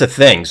 That's a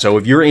thing. So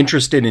if you're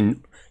interested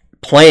in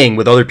playing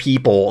with other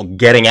people,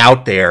 getting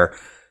out there,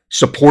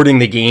 supporting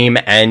the game,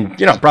 and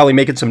probably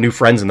making some new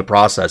friends in the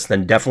process,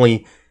 then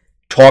definitely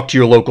talk to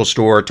your local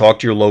store, talk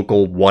to your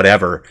local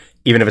whatever,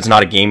 even if it's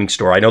not a gaming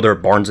store. I know there are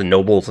Barnes and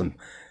Nobles and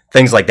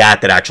things like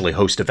that actually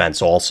host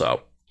events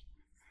also.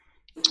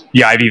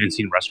 Yeah, I've even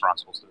seen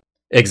restaurants host it.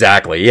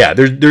 Exactly. Yeah,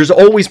 there's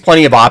always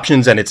plenty of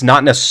options, and it's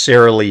not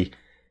necessarily,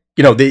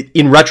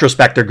 in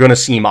retrospect, they're going to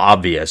seem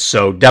obvious.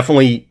 So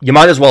definitely, you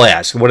might as well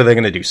ask. What are they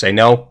going to do? Say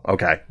no?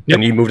 Okay.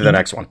 Then you move to the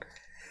next one.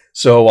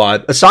 So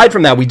aside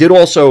from that, we did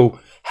also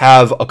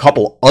have a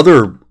couple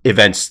other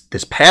events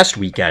this past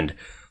weekend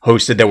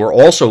hosted that were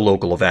also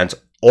local events,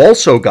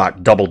 also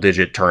got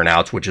double-digit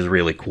turnouts, which is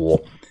really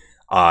cool.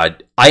 I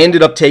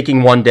ended up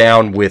taking one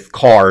down with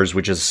Cars,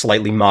 which is a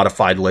slightly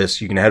modified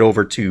list. You can head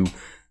over to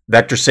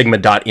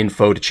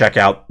vectorsigma.info to check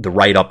out the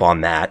write-up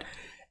on that.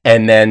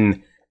 And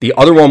then the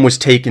other one was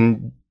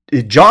taken...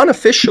 John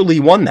officially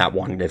won that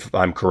one, if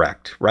I'm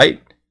correct,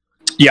 right?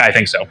 Yeah, I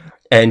think so.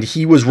 And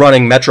he was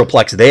running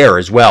Metroplex there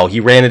as well. He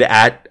ran it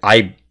at...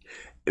 I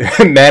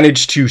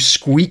managed to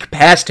squeak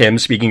past him,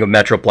 speaking of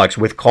Metroplex,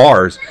 with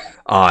Cars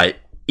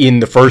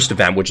in the first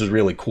event, which is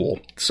really cool.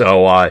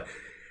 So...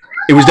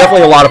 it was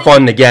definitely a lot of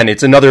fun. Again,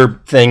 it's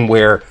another thing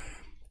where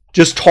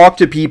just talk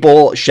to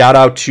people. Shout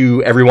out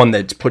to everyone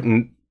that's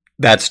putting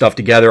that stuff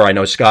together. I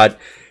know, Scott,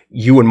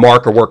 you and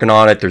Mark are working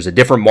on it. There's a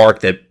different Mark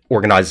that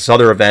organized this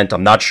other event.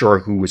 I'm not sure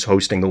who was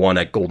hosting the one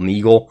at Golden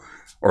Eagle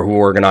or who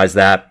organized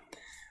that.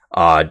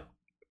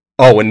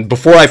 And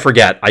before I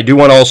forget, I do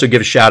want to also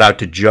give a shout out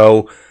to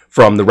Joe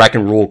from the Wreck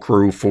and Rule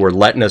crew for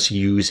letting us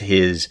use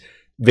his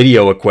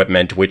video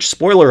equipment, which,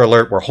 spoiler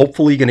alert, we're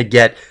hopefully going to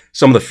get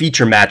some of the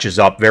feature matches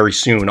up very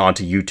soon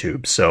onto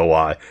YouTube.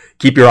 So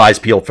keep your eyes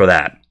peeled for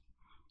that.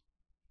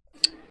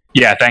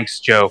 Yeah,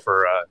 thanks, Joe,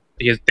 for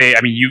because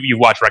you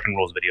watch Wreck and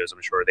Rule's videos,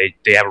 I'm sure.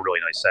 They have a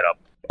really nice setup.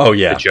 Oh,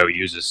 yeah. That Joe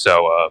uses.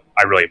 So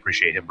I really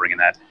appreciate him bringing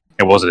that.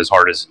 It wasn't as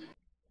hard as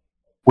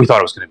we thought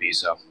it was going to be,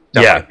 so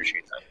definitely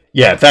appreciate that.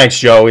 Yeah, thanks,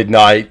 Joe.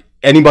 And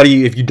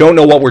anybody, if you don't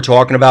know what we're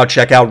talking about,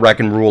 check out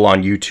Wreck and Rule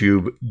on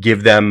YouTube.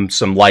 Give them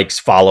some likes,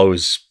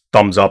 follows,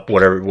 thumbs up,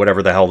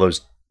 whatever the hell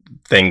those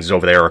things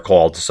over there are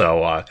called.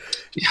 So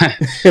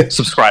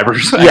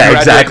subscribers. Yeah,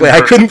 exactly. I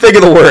couldn't think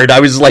of the word.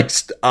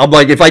 I'm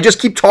like, if I just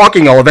keep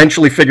talking, I'll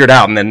eventually figure it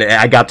out. And then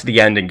I got to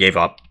the end and gave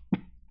up.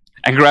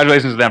 And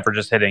congratulations to them for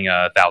just hitting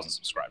 1,000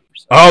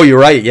 subscribers. Oh, you're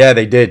right. Yeah,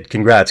 they did.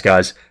 Congrats,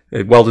 guys.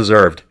 Well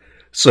deserved.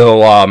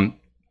 So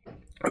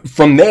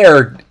from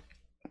there,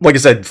 like I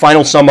said,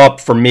 final sum up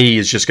for me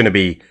is just going to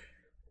be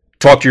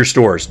talk to your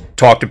stores,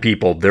 talk to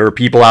people. There are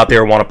people out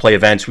there who want to play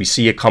events. We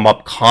see it come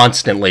up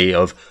constantly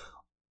of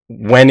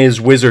when is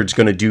Wizards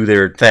going to do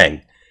their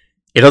thing.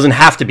 It doesn't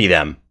have to be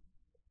them.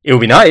 It would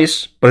be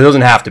nice, but it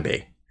doesn't have to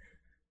be.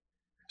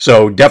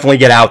 So definitely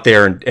get out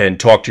there and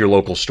talk to your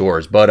local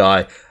stores. But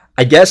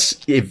I guess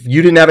if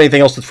you didn't have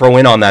anything else to throw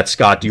in on that,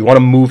 Scott, do you want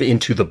to move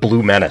into the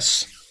Blue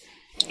Menace?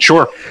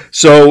 Sure.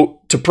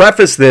 So to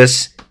preface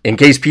this, in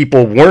case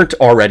people weren't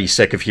already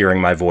sick of hearing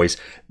my voice,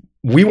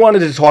 we wanted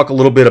to talk a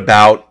little bit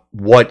about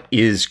what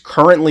is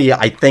currently,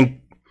 I think,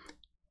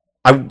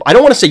 I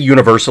don't want to say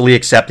universally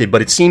accepted,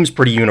 but it seems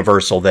pretty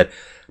universal that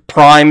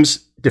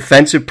Primes,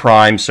 defensive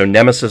Primes, so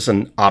Nemesis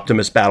and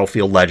Optimus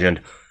Battlefield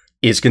Legend,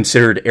 is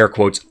considered, air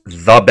quotes,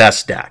 the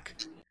best deck.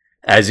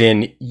 As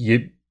in,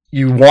 you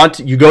go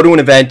to an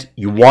event,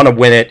 you want to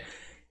win it,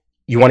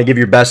 you want to give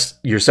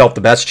yourself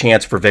the best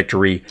chance for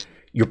victory,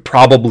 you're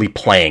probably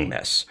playing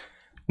this.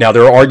 Now,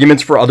 there are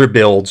arguments for other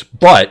builds,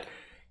 but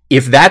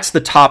if that's the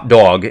top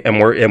dog,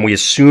 and we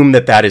assume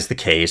that that is the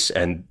case,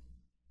 and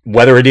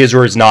whether it is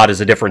or is not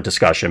is a different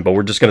discussion, but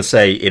we're just going to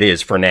say it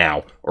is for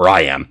now, or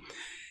I am.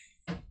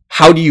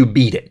 How do you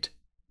beat it?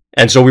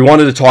 And so we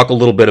wanted to talk a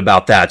little bit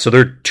about that. So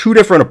there are two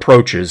different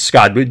approaches.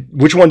 Scott,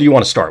 which one do you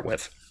want to start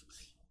with?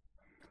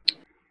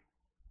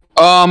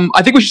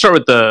 I think we should start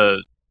with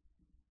the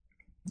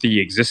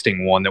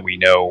existing one that we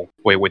know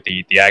with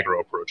the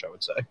aggro approach, I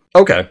would say.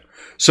 Okay.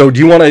 So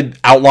do you want to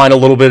outline a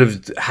little bit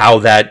of how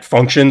that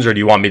functions, or do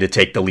you want me to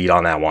take the lead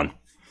on that one?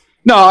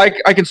 No,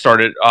 I can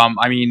start it.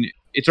 I mean,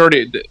 it's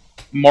already...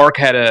 Mark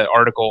had an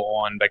article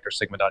on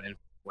VectorSigma.info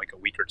like a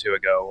week or two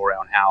ago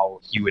around how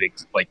he would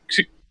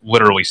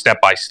literally step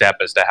by step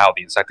as to how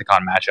the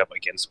Insecticon matchup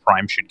against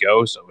Prime should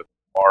go. So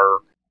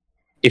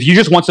if you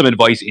just want some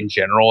advice in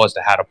general as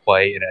to how to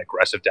play an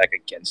aggressive deck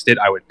against it,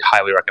 I would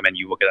highly recommend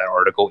you look at that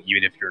article,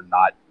 even if you're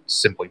not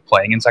simply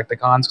playing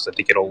Insecticons, because I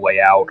think it'll lay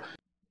out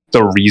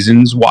the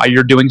reasons why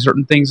you're doing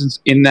certain things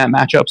in that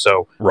matchup.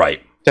 So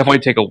right, definitely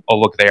take a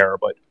look there.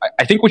 But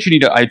I think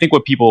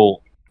what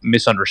people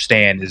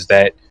misunderstand is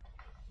that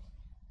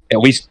at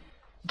least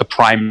the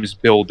Primes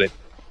build that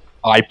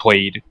I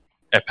played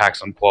at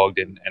PAX Unplugged,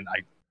 and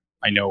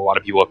I know a lot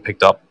of people have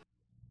picked up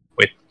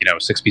with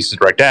 6 pieces of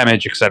direct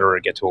damage,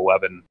 etc., get to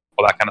 11,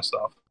 all that kind of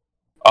stuff.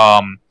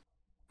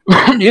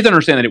 You have to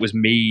understand that it was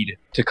made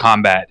to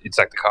combat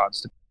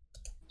Insecticons.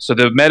 So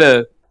the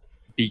meta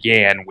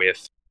began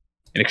with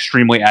an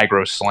extremely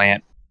aggro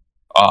slant.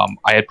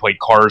 I had played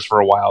Cars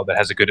for a while that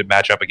has a good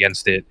matchup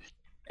against it,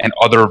 and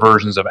other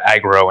versions of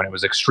aggro, and it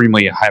was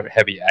extremely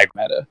heavy aggro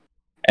meta.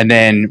 And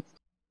then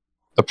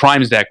the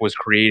Primes deck was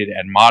created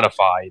and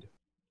modified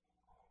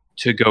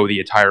to go the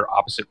entire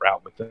opposite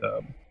route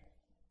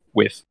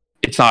with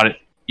it's not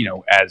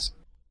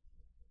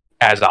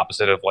as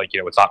opposite of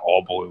it's not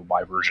all blue,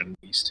 my version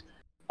at least,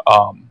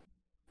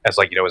 as as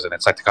an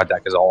Insecticon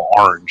deck is all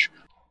orange,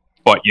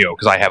 but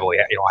because I heavily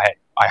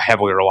I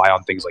heavily rely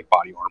on things like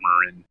body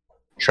armor and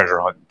treasure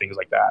hunt and things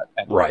like that,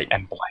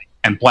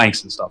 and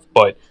blanks and stuff.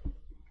 But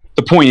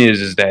the point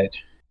is that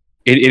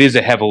it is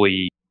a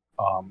heavily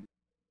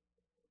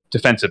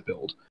defensive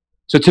build.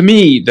 So to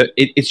me,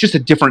 it's just a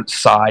different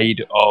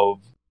side of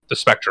the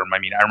spectrum. I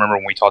mean, I remember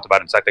when we talked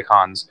about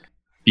Insecticons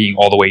being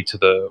all the way to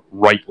the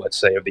right, let's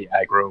say, of the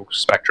aggro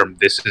spectrum.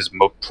 This is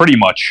pretty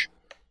much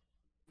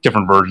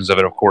different versions of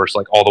it, of course,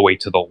 like all the way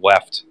to the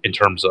left in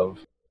terms of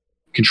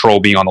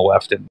control being on the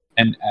left and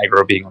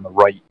aggro being on the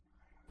right.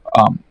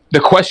 The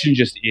question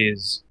just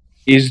is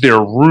there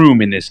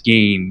room in this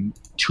game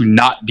to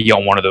not be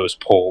on one of those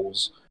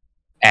poles?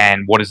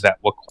 And what does that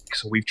look like?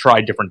 So we've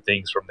tried different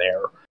things from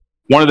there.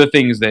 One of the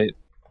things that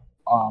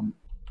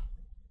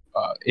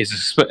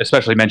is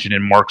especially mentioned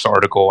in Mark's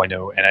article, I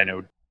know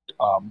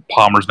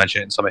Palmer's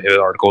mentioned it in some of his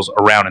articles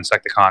around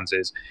Insecticons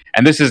is,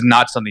 and this is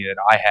not something that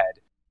I had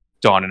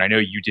done, and I know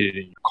you did it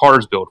in your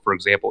Cars build, for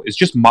example, is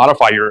just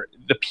modify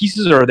the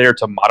pieces are there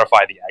to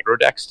modify the aggro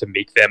decks to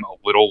make them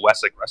a little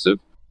less aggressive.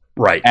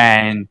 Right.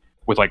 And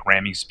with like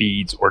ramming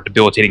speeds or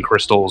debilitating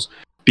crystals,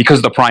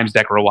 because the Primes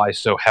deck relies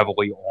so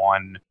heavily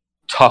on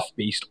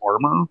tough-based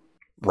armor.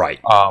 Right.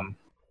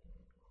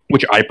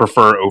 Which I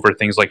prefer over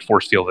things like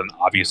Force Field and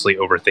obviously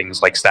over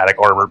things like static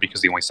armor, because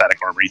the only static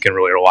armor you can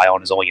really rely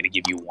on is only going to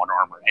give you one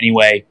armor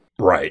anyway.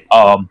 Right.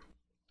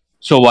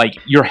 So like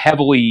you're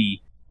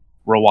heavily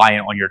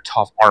reliant on your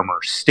tough armor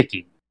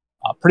sticking.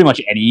 Pretty much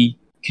any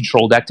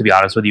control deck, to be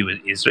honest with you,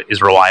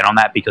 is reliant on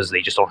that because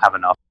they just don't have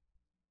enough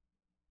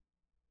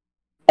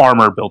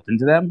armor built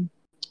into them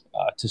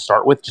to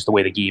start with, just the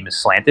way the game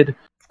is slanted.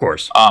 Of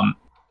course.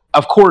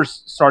 Of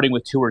course, starting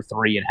with 2 or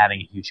 3 and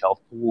having a huge health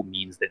pool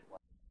means that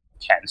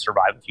can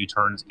survive a few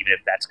turns, even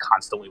if that's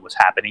constantly what's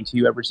happening to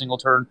you every single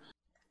turn.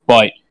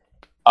 But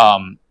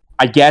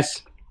I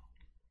guess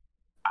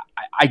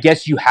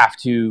you have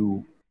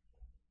to.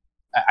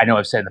 I know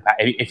I've said in the past,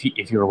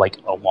 if you're like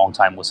a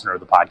long-time listener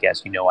of the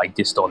podcast, I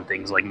dissed on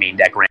things like main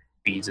deck ramp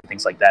speeds and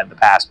things like that in the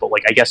past. But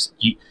like, I guess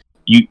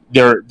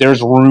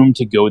there's room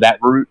to go that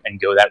route and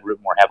go that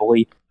route more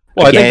heavily.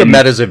 Well, I think the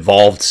meta's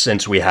evolved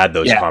since we had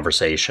those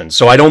conversations.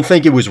 So I don't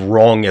think it was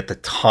wrong at the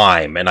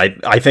time. And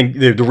I think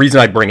the reason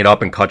I bring it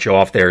up and cut you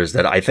off there is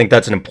that I think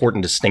that's an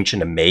important distinction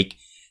to make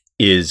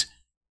is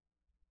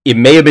it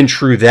may have been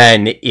true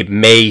then. It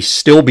may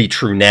still be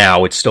true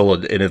now. It's still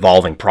an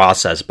evolving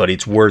process, but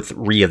it's worth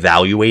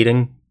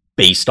reevaluating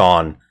based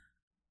on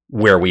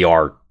where we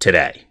are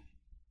today.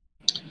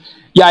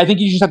 Yeah, I think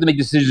you just have to make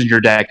decisions in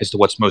your deck as to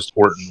what's most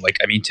important. Like,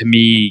 I mean, to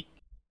me,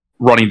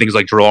 running things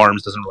like drill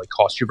arms doesn't really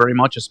cost you very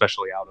much,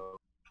 especially out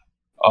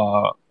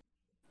of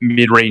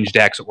mid-range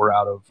decks or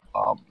out of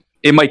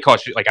it might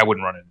cost you, like, I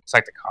wouldn't run it in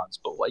Insecticons,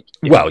 but like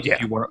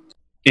if you were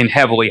in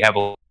heavily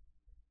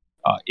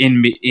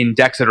in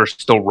decks that are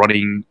still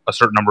running a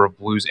certain number of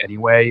blues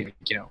anyway,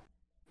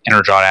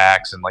 Energot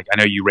Axe, and like I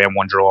know you ran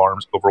 1 drill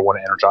arms over 1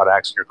 Energot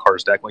Axe in your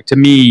Cars deck. Like, to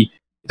me,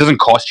 it doesn't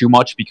cost you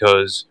much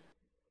because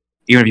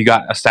even if you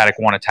got a static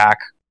 1 attack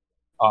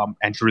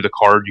and drew the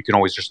card, you can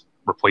always just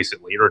replace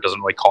it later. It doesn't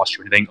really cost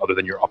you anything other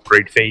than your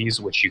upgrade phase,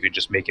 which you could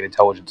just make an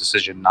intelligent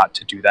decision not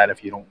to do that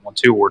if you don't want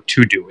to, or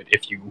to do it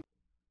if you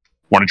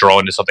want to draw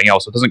into something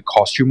else. It doesn't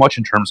cost you much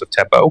in terms of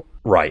tempo,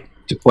 right?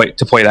 To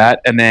play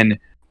that, and then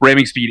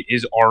ramming speed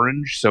is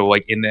orange, so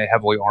like in the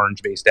heavily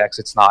orange based decks,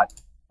 it's not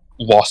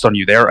lost on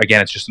you there.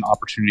 Again, it's just an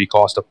opportunity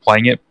cost of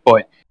playing it,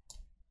 but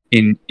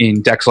in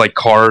decks like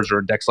Cars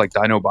or decks like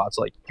Dinobots,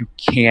 like if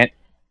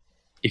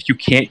you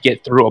can't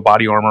get through a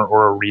body armor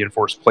or a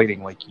reinforced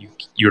plating, like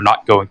you're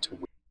not going to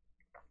win.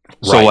 Right.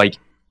 So like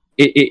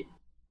it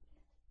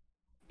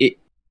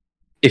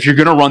if you're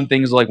gonna run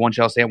things like One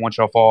Shall Stand, One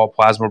Shall Fall,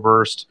 Plasma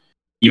Burst,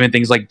 even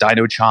things like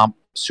Dino Chomp,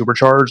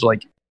 Supercharge,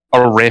 like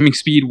a ramming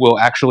speed will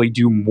actually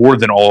do more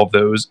than all of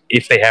those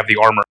if they have the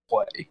armor in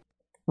play.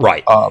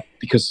 Right.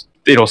 Because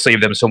it'll save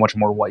them so much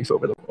more life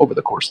over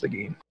the course of the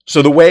game.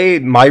 So the way,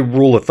 my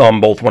rule of thumb,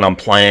 both when I'm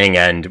playing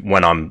and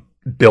when I'm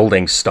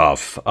building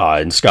stuff,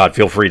 and Scott,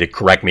 feel free to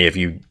correct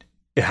me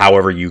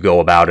however you go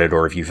about it,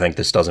 or if you think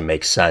this doesn't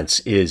make sense,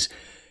 is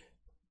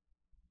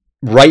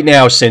right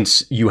now,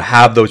 since you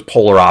have those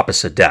polar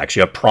opposite decks,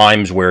 you have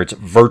primes where it's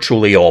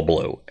virtually all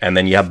blue, and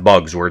then you have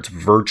bugs where it's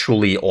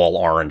virtually all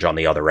orange on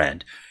the other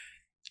end.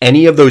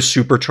 Any of those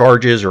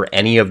supercharges or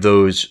any of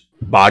those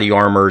body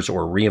armors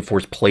or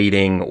reinforced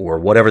plating or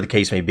whatever the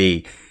case may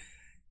be,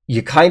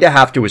 you kind of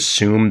have to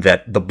assume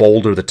that the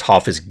bold or the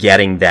tough is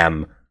getting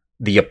them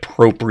the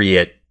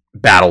appropriate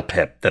battle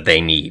pip that they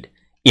need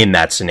in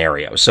that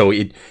scenario. So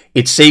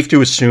it's safe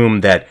to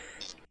assume that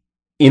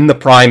in the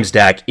primes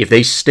deck, if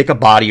they stick a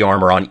body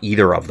armor on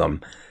either of them,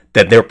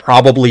 that they're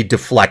probably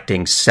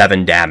deflecting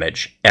 7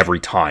 damage every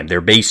time. Their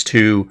base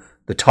 2,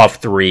 the tough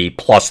 3,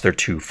 plus their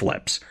 2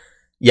 flips.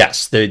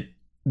 Yes,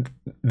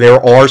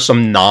 there are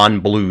some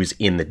non-blues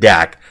in the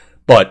deck,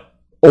 but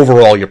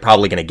overall you're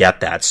probably going to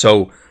get that.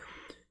 So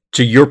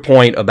to your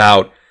point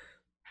about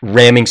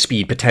ramming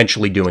speed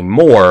potentially doing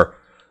more,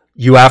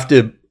 you have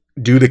to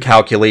do the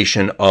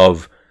calculation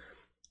of,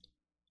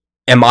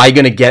 am I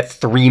going to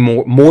get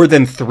more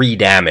than 3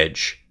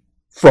 damage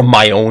from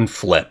my own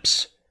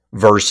flips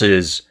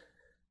versus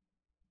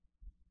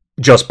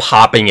just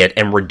popping it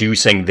and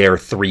reducing their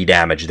 3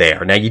 damage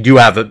there. Now you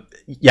have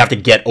to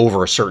get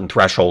over a certain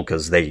threshold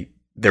because they're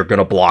going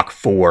to block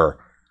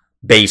 4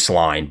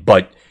 baseline,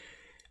 but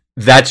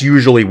that's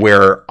usually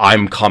where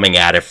I'm coming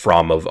at it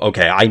from of,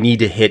 okay, I need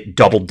to hit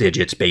double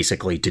digits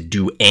basically to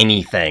do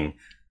anything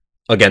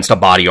against a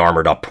body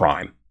armored up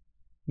prime,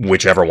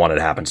 whichever one it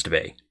happens to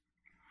be.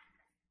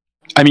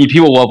 I mean,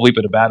 people love Leap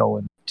into Battle,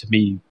 and to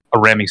me, a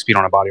ramming speed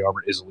on a body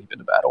armor is a Leap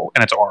into Battle,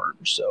 and it's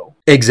orange, so...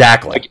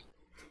 Exactly. Like,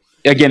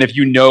 again, if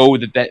you know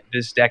that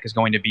this deck is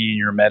going to be in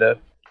your meta,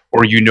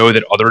 or you know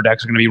that other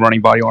decks are going to be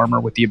running body armor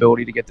with the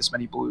ability to get this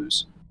many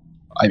blues,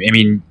 I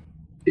mean,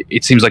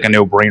 it seems like a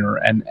no-brainer.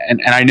 And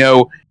I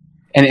know,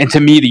 and to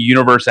me, the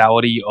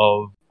universality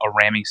of a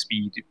ramming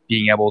speed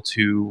being able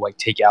to like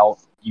take out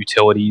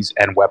utilities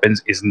and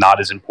weapons is not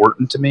as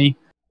important to me,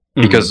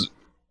 because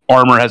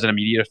armor has an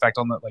immediate effect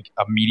on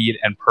immediate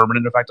and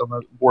permanent effect on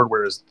the board,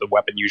 whereas the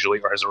weapon usually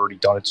has already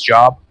done its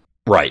job.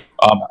 Right.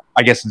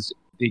 I guess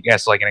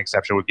like an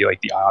exception would be like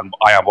the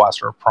Ion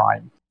Blaster or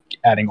Prime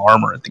adding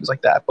armor and things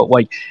like that. But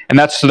like, and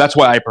that's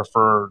why I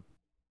prefer.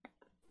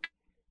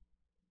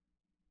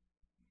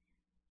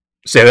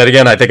 Say that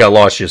again. I think I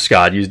lost you,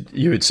 Scott.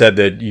 You had said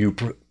that you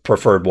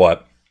preferred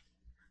what?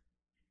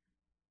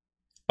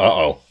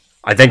 Uh-oh.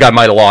 I think I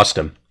might have lost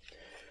him.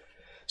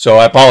 So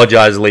I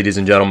apologize, ladies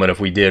and gentlemen, if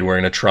we did. We're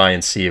going to try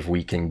and see if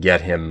we can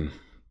get him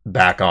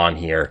back on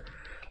here.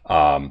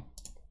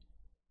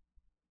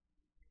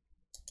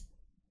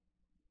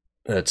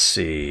 Let's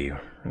see.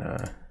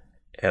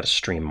 Add a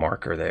stream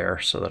marker there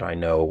so that I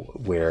know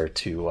where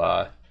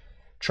to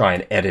try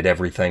and edit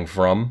everything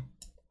from.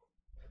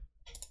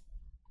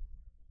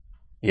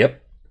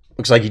 Yep.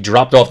 Looks like he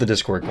dropped off the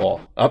Discord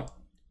call.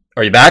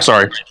 Are you back?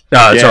 Sorry.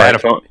 No, it's all right. I had a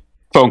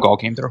phone call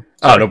came through.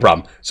 Sorry. Oh, no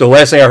problem. So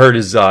last thing I heard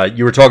is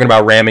you were talking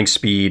about ramming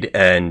speed,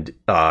 and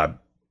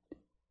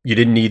you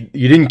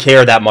didn't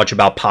care that much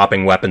about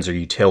popping weapons or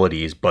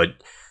utilities, but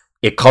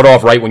it cut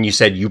off right when you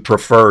said you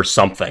prefer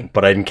something,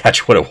 but I didn't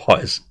catch what it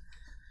was.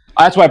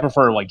 That's why I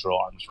prefer like drill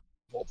arms.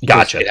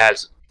 Gotcha. It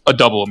has a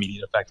double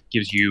immediate effect. It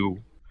gives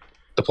you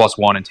the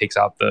 +1 and takes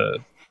out the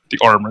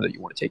armor that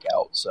you want to take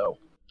out. So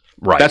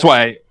right. That's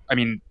why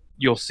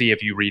you'll see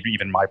if you read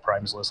even my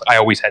primes list. I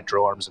always had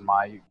drill arms in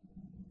my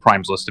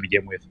primes list to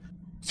begin with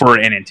for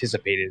an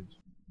anticipated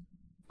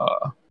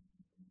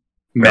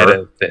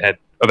meta that had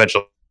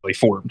eventually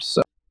formed.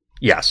 So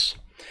yes,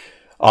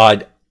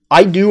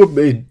 I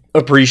do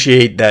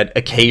appreciate that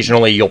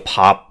occasionally you'll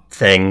pop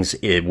things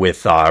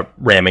with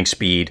ramming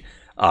speed,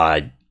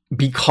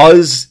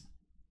 because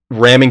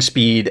ramming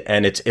speed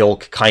and its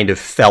ilk kind of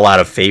fell out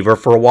of favor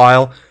for a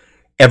while.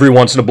 Every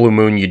once in a blue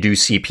moon, you do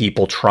see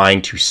people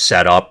trying to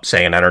set up,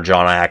 say, an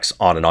Energon Axe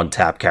on an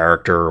untapped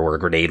character or a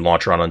grenade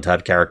launcher on an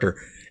untapped character.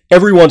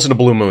 Every once in a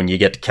blue moon, you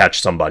get to catch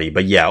somebody.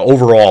 But yeah,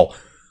 overall,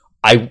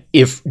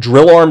 if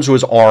Drill Arms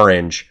was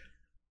orange,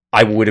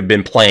 I would have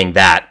been playing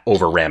that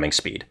over ramming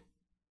speed.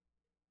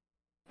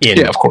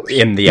 of course.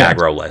 in the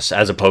aggro list,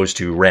 as opposed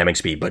to ramming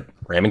speed. But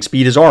ramming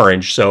speed is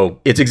orange,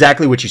 so it's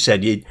exactly what you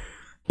said.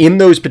 In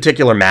those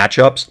particular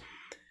matchups,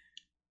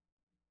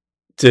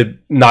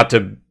 not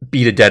to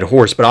beat a dead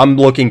horse, but I'm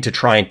looking to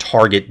try and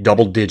target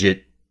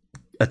double-digit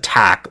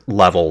attack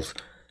levels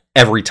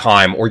every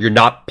time, or you're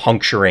not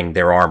puncturing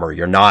their armor,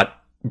 you're not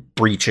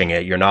breaching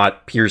it, you're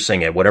not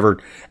piercing it, whatever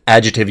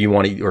adjective you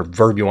want to or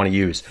verb you want to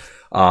use.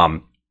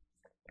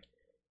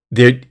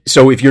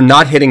 So if you're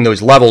not hitting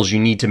those levels, you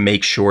need to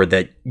make sure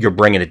that you're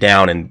bringing it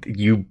down, and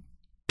you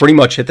pretty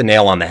much hit the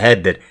nail on the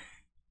head that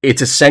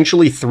it's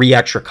essentially 3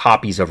 extra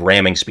copies of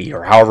ramming speed,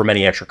 or however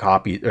many extra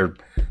copies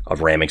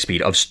of ramming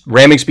speed.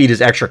 Ramming speed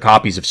is extra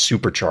copies of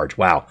supercharge.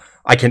 Wow.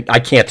 I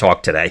can't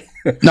talk today.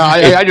 No,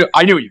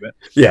 I knew what you meant.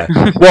 Yeah.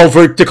 Well,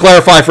 to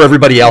clarify for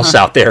everybody else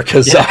out there,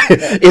 because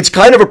it's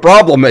kind of a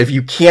problem if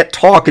you can't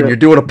talk and you're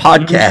doing a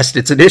podcast.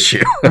 It's an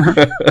issue.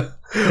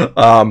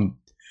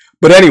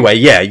 But anyway,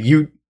 yeah,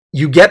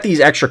 you get these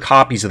extra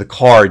copies of the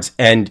cards,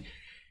 and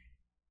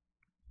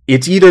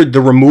it's either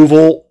the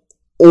removal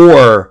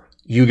or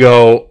you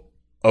go,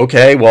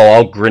 okay, well,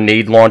 I'll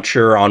grenade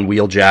launcher on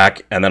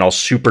Wheeljack, and then I'll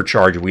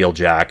supercharge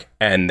Wheeljack,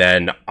 and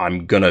then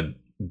I'm going to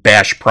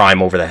bash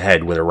Prime over the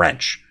head with a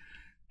wrench.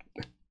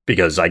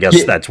 Because I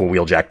guess that's what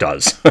Wheeljack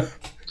does.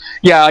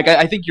 Yeah, like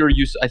I think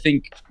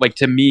like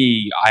to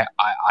me,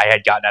 I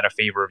had gotten out of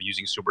favor of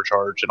using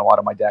supercharge in a lot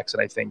of my decks,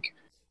 and I think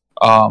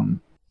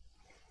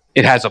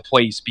it has a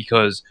place,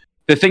 because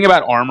the thing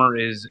about armor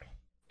is,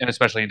 and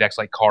especially in decks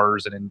like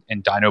Cars and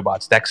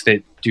Dinobots, decks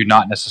that do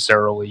not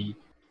necessarily,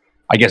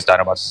 I guess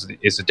Dinobots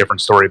is a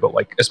different story, but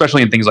like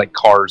especially in things like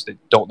Cars that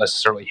don't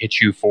necessarily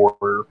hit you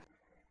for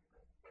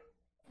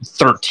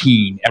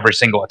 13 every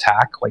single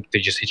attack, like they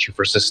just hit you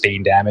for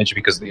sustained damage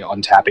because the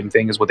untapping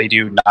thing is what they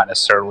do, not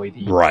necessarily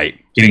the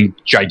getting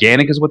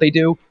gigantic is what they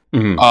do.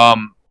 Mm-hmm.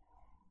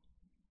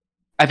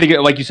 I think,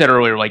 like you said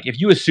earlier, like if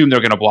you assume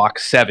they're going to block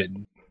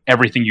 7,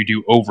 everything you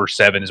do over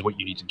 7 is what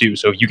you need to do.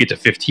 So if you get to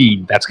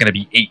 15, that's going to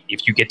be 8.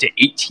 If you get to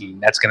 18,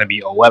 that's going to be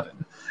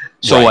 11.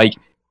 So like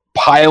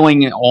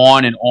piling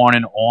on and on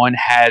and on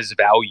has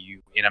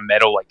value in a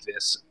meta like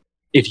this.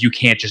 If you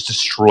can't just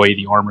destroy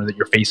the armor that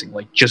you're facing,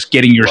 like just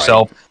getting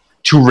yourself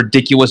to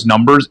ridiculous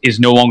numbers is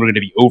no longer going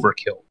to be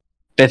overkill.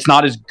 That's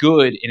not as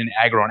good in an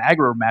aggro on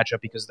aggro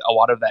matchup, because a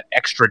lot of that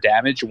extra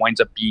damage winds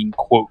up being,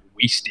 quote,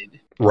 wasted.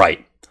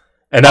 Right.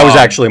 And that was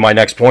actually my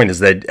next point, is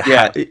that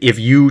if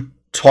you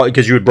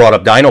because you had brought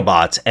up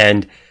Dinobots,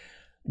 and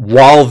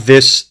while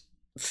this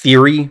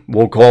theory,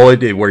 we'll call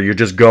it, where you're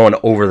just going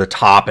over the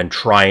top and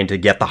trying to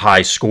get the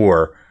high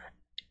score,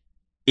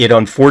 it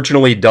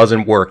unfortunately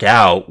doesn't work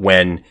out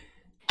when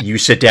you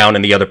sit down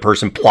and the other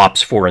person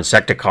plops 4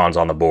 Insecticons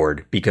on the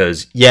board,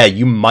 because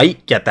you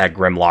might get that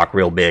Grimlock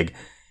real big,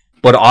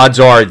 but odds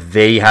are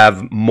they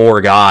have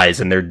more guys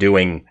and they're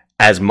doing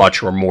as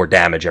much or more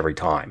damage every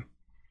time.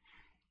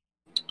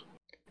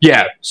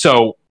 Yeah,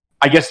 so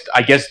I guess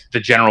the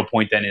general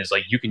point then is,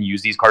 like, you can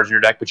use these cards in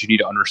your deck, but you need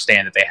to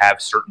understand that they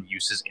have certain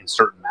uses in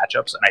certain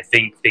matchups, and I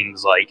think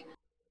things like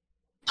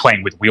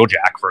playing with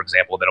Wheeljack, for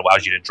example, that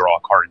allows you to draw a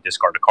card and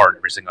discard a card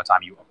every single time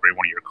you upgrade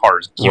one of your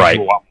cards, gives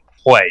you a lot more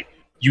play.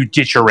 You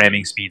ditch your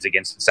ramming speeds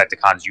against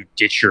Insecticons. You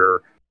ditch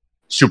your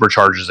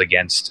supercharges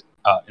against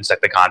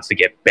Insecticons to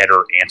get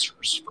better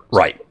answers. For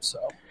example.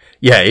 So,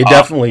 yeah, it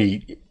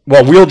definitely.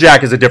 Well,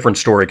 Wheeljack is a different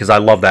story, because I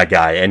love that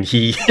guy, and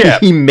he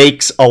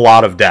makes a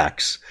lot of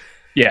decks.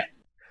 Yeah,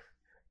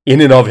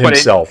 in and of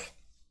himself.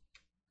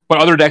 But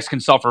other decks can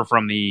suffer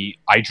from the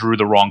 "I drew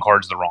the wrong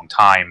cards the wrong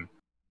time"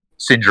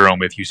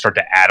 syndrome if you start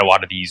to add a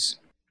lot of these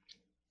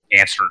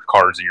answered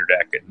cards in your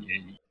deck,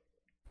 and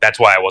that's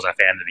why I wasn't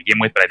a fan to begin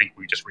with, but I think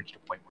we just reached a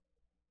point where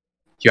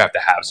you have to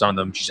have some of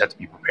them. You just have to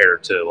be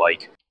prepared to,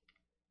 like,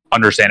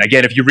 understand.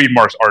 Again, if you read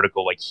Mark's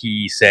article, like,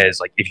 he says,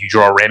 like, if you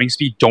draw a ramming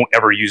speed, don't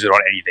ever use it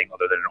on anything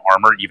other than an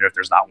armor, even if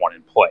there's not one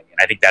in play. And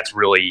I think that's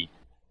really...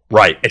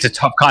 Right. It's a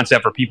tough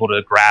concept for people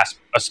to grasp,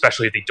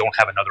 especially if they don't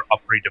have another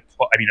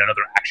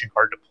another action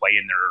card to play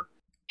in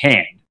their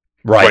hand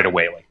right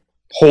away. Like,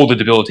 hold the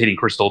debilitating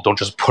crystal, don't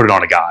just put it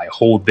on a guy.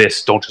 Hold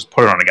this, don't just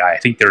put it on a guy. I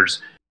think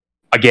there's...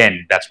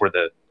 Again, that's where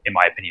the, in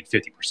my opinion,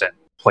 50%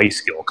 play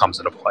skill comes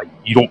into play.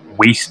 You don't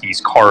waste these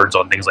cards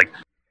on things like,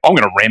 I'm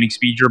going to ramming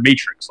speed your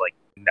Matrix. Like,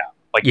 no.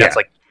 Like, that's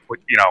like,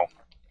 you know,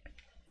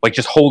 like,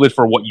 just hold it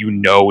for what you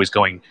know is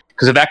going...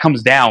 Because if that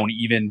comes down,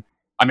 even...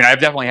 I mean,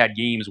 I've definitely had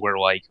games where,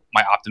 like,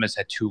 my Optimus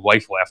had 2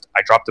 life left.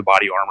 I dropped the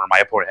body armor. My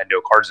opponent had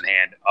no cards in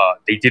hand.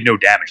 They did no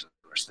damage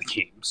the rest of the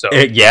game. So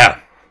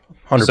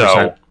 100%.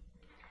 So,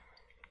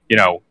 you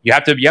know, you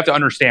have to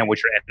understand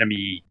what your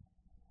enemy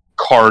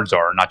cards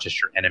are, not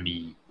just your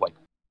enemy, like,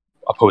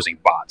 opposing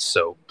bots.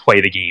 So play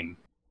the game.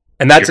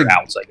 And that's your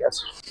outs, I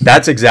guess.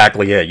 That's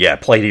exactly it. Yeah,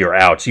 play to your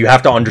outs. You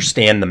have to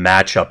understand the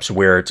matchups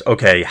where it's,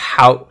 okay,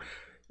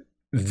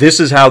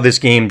 this is how this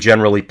game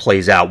generally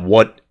plays out.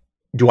 What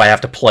do I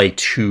have to play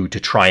to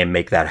try and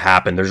make that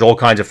happen? There's all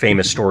kinds of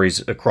famous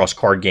stories across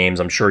card games.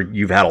 I'm sure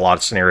you've had a lot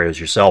of scenarios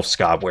yourself,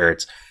 Scott, where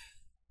it's,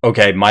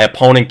 okay, my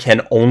opponent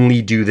can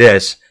only do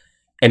this,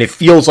 and it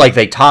feels like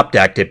they top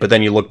decked it, but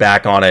then you look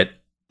back on it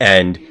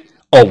and,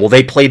 oh, well,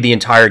 they played the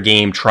entire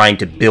game trying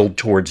to build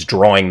towards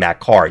drawing that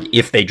card.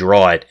 If they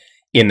draw it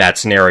in that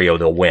scenario,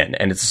 they'll win.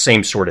 And it's the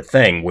same sort of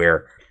thing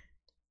where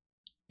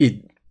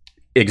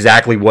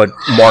exactly what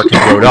Mark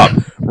had wrote up,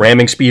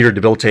 ramming speed or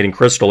debilitating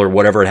crystal or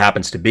whatever it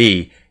happens to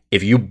be,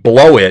 if you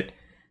blow it,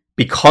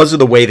 because of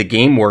the way the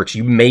game works,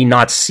 you may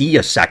not see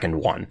a second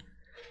one.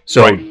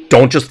 So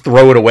don't just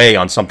throw it away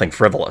on something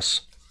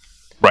frivolous.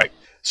 Right.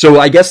 So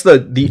I guess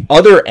the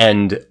other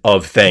end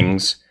of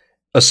things,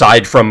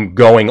 aside from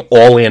going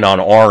all in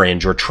on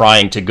orange or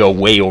trying to go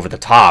way over the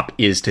top,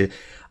 is to,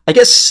 I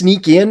guess,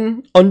 sneak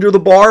in under the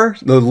bar,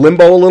 the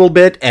limbo a little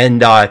bit,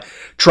 and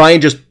try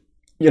and just,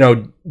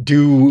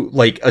 do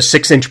like a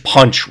 6-inch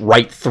punch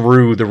right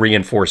through the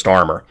reinforced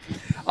armor.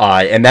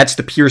 And that's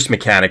the pierce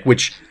mechanic,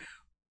 which,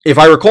 if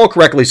I recall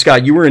correctly,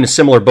 Scott, you were in a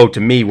similar boat to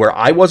me where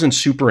I wasn't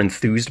super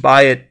enthused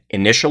by it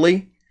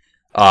initially.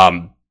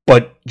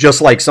 But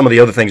just like some of the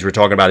other things we're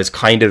talking about, is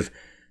kind of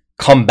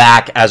come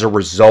back as a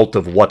result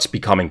of what's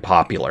becoming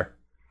popular.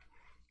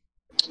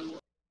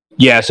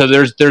 Yeah, so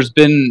there's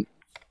been,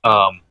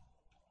 and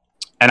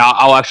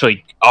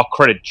I'll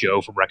credit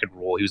Joe from Wreck and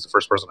Roll. He was the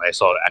first person I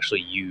saw to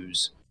actually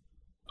use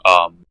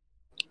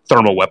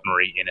thermal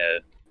weaponry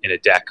in a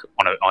deck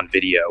on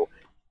video.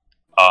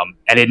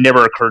 And it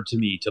never occurred to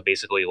me to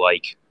basically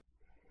like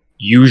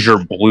use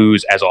your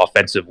blues as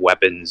offensive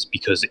weapons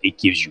because it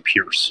gives you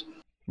pierce.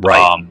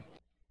 Right.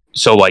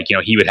 So like,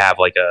 he would have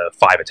like a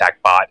 5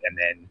 attack bot and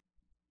then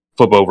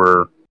flip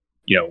over,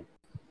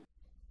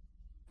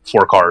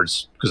 4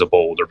 cards because of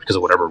bold or because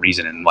of whatever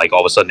reason. And like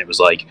all of a sudden it was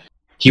like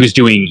he was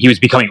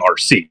becoming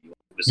RC.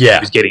 He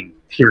was getting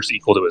pierce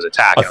equal to his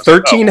attack. A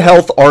 13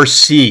 health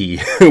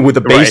RC with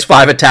a base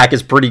 5 attack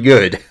is pretty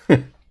good.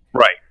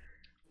 Right.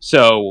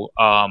 So,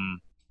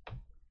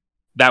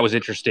 that was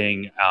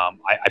interesting.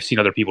 I've seen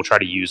other people try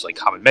to use like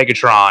Common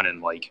Megatron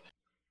and like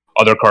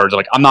other cards.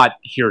 Like, I'm not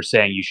here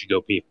saying you should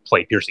go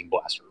play Piercing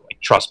Blaster.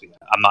 Like, trust me,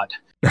 I'm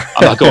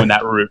not going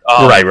that route.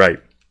 Right.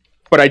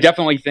 But I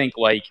definitely think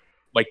like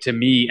to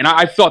me, and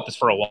I've thought this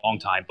for a long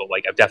time, but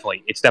like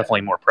it's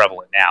definitely more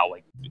prevalent now.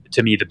 Like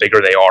to me, the bigger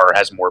they are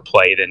has more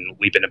play than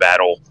Leap into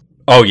Battle.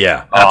 Oh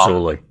yeah,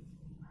 absolutely.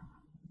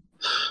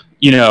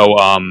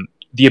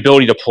 The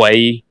ability to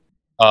play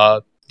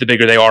the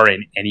bigger they are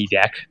in any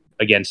deck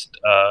against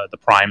the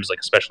primes, like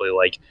especially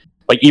like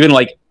even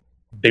like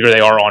bigger they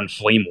are on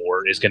Flame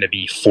War is going to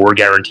be 4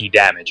 guaranteed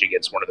damage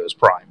against one of those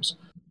primes.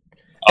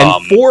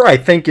 And 4, I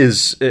think,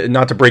 is,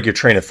 not to break your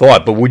train of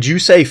thought, but would you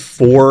say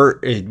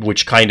 4,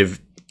 which kind of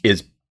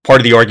is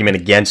part of the argument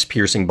against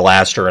Piercing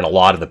Blaster and a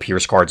lot of the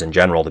Pierce cards in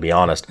general, to be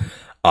honest,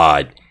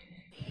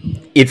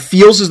 it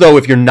feels as though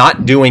if you're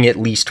not doing at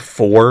least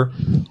 4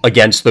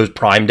 against those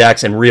prime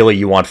decks, and really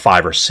you want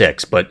 5 or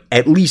 6, but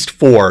at least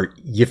 4,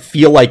 you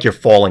feel like you're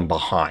falling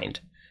behind.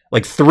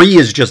 Like 3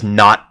 is just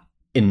not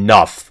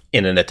enough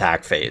in an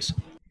attack phase.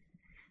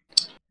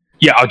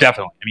 Yeah, oh,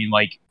 definitely. I mean,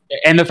 like,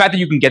 and the fact that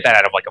you can get that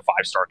out of like a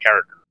 5-star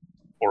character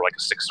or like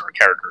a 6-star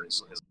character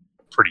is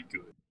pretty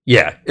good.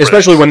 Yeah,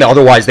 especially when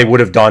otherwise they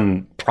would have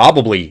done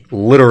probably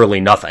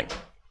literally nothing.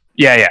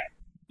 Yeah.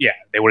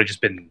 They would have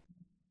just been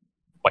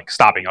like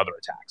stopping other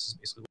attacks,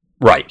 basically.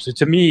 Right. So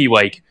to me,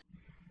 like,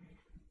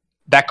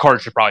 that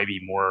card should probably be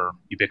more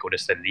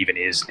ubiquitous than it even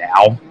is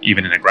now,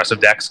 even in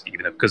aggressive decks,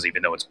 even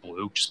though it's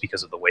blue, just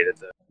because of the way that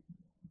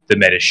the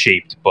meta is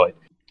shaped. But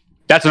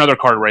that's another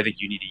card where I think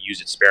you need to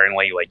use it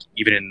sparingly. Like,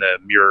 even in the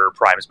Mirror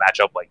Primes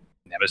matchup, like,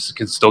 Nemesis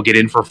can still get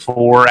in for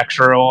 4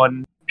 extra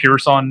on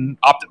Pierce on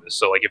Optimus.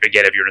 So, like, if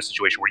you're in a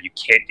situation where you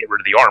can't get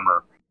rid of the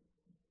armor,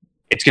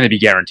 it's going to be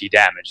guaranteed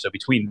damage. So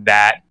between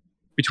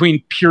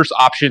Pierce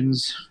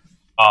options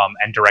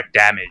and direct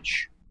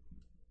damage,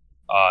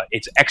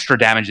 it's extra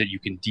damage that you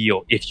can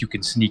deal if you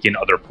can sneak in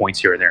other points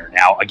here and there.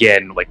 Now,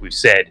 again, like we've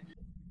said,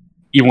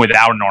 even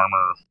without an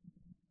armor,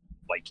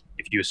 like,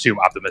 if you assume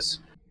Optimus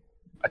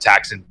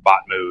attacks in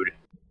bot mode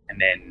and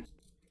then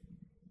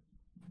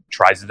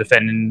tries to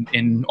defend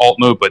in alt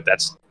mode, but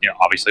that's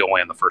obviously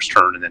only on the first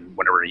turn, and then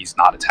whenever he's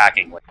not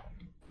attacking, like,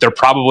 they're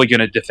probably going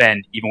to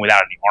defend even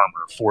without any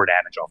armor 4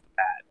 damage off the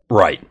bat.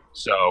 Right.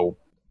 So,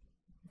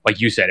 like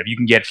you said, if you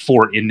can get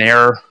 4 in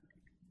there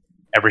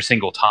every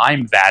single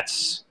time,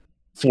 that's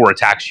 4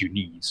 attacks you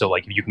need. So,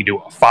 like, if you can do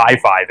a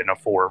 5/5 and a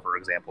 4, for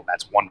example,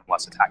 that's 1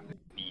 less attack that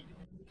you need.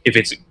 If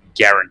it's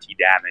guaranteed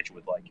damage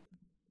with like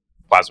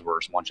Plasma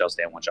Burst, One Shot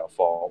Stand, One Shot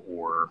Fall,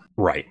 or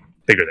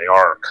bigger they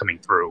are coming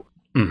through.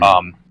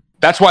 Mm-hmm.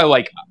 That's why,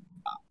 like,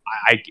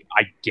 I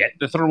get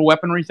the thermal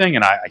weaponry thing,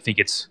 and I think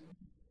it's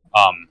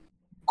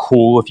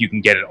cool if you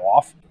can get it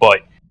off,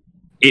 but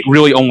it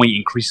really only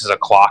increases a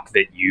clock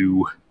that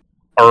you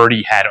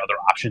already had other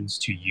options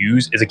to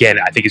use. Is, again,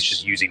 I think it's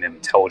just using them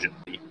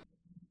intelligently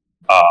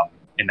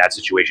in that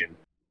situation.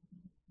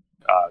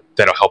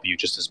 That'll help you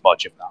just as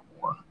much, if not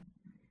more.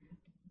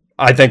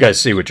 I think I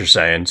see what you're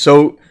saying.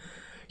 So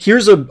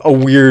here's a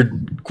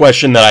weird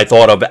question that I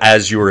thought of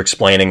as you were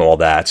explaining all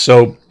that.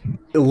 So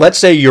let's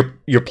say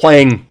you're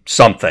playing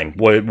something,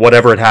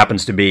 whatever it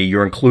happens to be,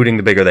 you're including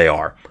the bigger they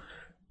are.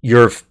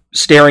 You're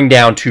staring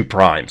down 2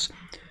 primes.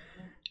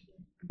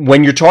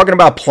 when you're talking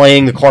about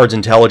playing the cards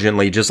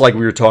intelligently, just like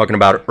we were talking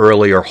about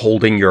earlier,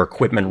 holding your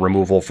equipment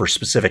removal for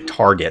specific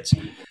targets,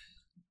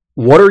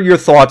 what are your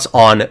thoughts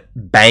on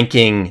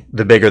banking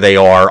the bigger they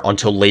are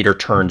until later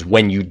turns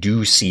when you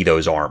do see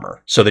those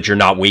armor, so that you're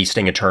not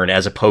wasting a turn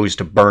as opposed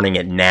to burning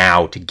it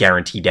now to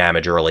guarantee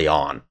damage early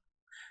on?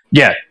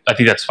 Yeah, I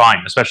think that's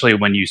fine, especially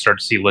when you start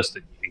to see lists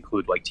that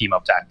include like team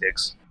up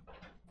tactics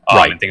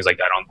and things like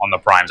that on the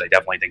primes. I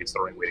definitely think it's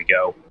the right way to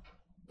go.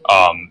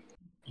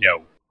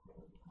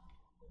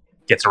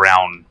 Gets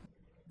around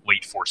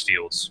late force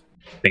fields,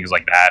 things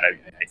like that.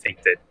 I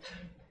think that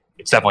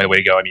it's definitely the way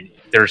to go. I mean,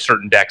 there are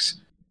certain decks.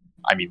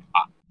 I mean,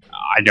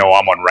 I know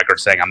I'm on record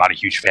saying I'm not a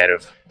huge fan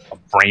of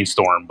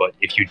Brainstorm, but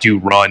if you do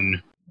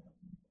run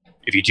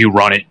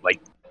it,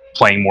 like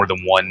playing more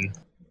than one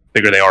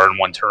bigger they are in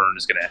one turn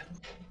is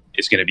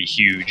gonna be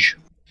huge.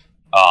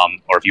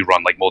 Or if you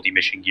run like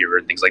multi-mission gear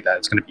and things like that,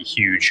 it's gonna be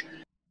huge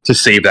to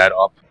save that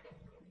up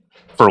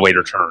for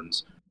later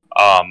turns.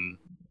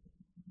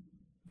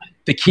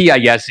 The key, I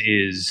guess,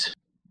 is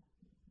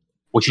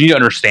what you need to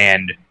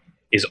understand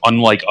is,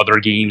 unlike other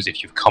games,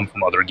 if you've come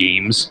from other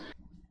games,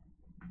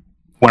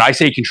 when I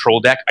say control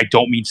deck, I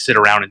don't mean sit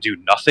around and do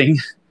nothing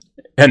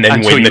and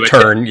then win the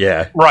turn.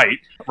 Yeah, right.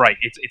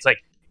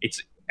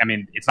 It's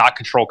not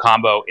control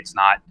combo. It's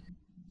not.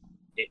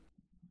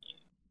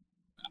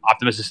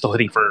 Optimus is still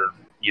hitting for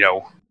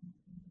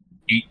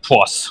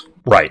 8+.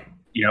 Right.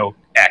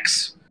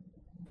 X.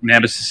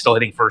 Nemesis is still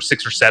hitting for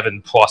 6 or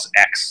 7 plus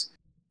X.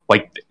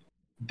 Like,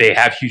 they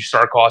have huge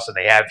star costs and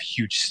they have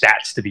huge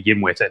stats to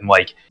begin with, and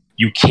like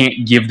you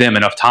can't give them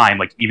enough time.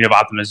 Like, even if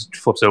Optimus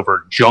flips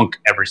over junk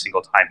every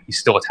single time, he's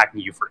still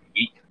attacking you for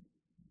 8.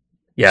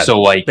 Yeah.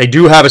 So like they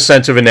do have a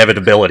sense of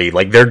inevitability.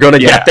 Like, they're gonna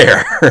get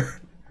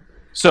there.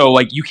 So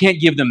like you can't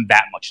give them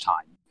that much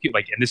time.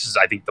 Like, and this is,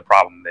 I think, the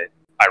problem that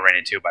I ran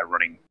into by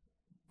running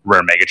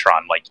Rare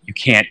Megatron. Like, you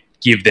can't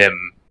give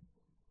them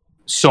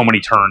so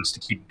many turns to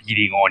keep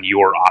beating on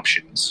your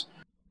options,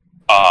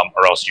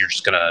 or else you're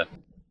gonna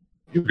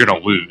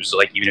lose.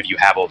 Like, even if you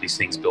have all these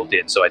things built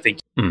in. So I think,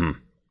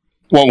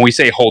 well, when we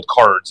say hold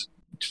cards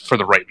for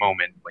the right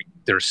moment, like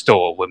there's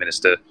still a limit as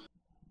to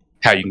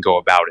how you can go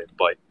about it.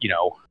 But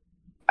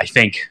I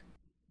think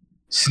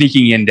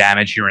sneaking in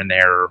damage here and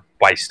there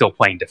by still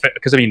playing defense,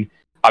 because I mean,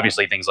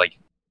 obviously things like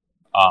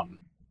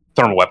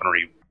thermal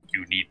weaponry,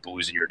 you need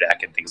blues in your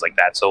deck and things like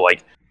that. So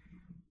like,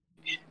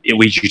 it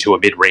leads you to a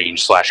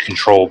mid-range /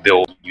 control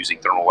build using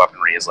thermal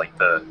weaponry as like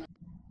the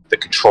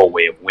control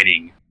way of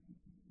winning,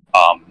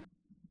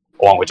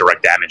 along with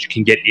direct damage. You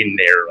can get in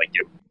there like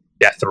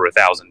death through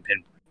 1,000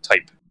 pin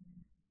type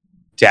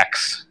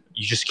decks.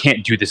 You just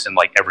can't do this in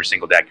like every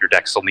single deck. Your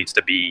deck still needs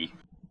to be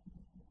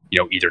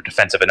either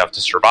defensive enough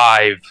to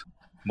survive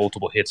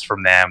multiple hits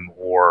from them,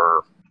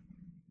 or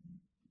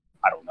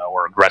I don't know,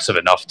 or aggressive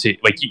enough to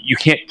like you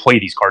can't play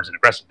these cards in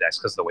aggressive decks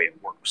because of the way it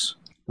works.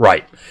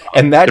 Right.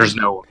 And that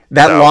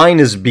line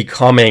is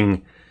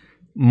becoming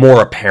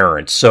more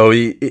apparent. So,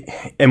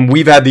 and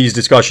we've had these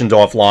discussions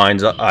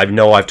offline.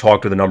 I've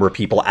talked with a number of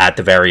people at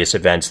the various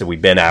events that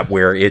we've been at,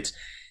 where it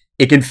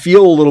can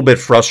feel a little bit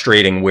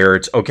frustrating, where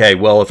it's, okay,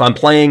 well, if I'm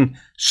playing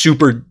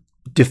super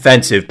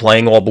defensive,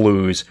 playing all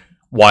blues,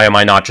 why am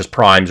I not just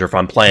primes? Or if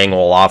I'm playing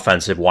all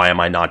offensive, why am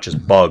I not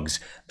just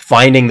bugs?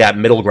 Finding that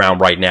middle ground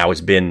right now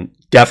has been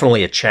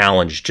definitely a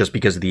challenge, just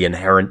because of the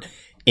inherent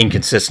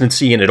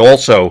inconsistency, and it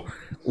also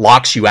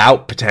locks you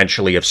out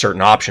potentially of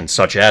certain options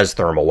such as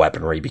thermal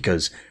weaponry,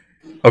 because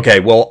okay,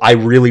 well, I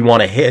really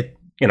want to hit,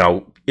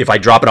 if I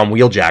drop it on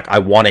Wheeljack, I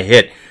want to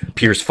hit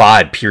Pierce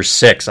 5, Pierce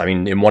 6. I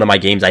mean, in one of my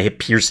games I hit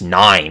Pierce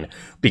 9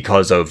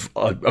 because of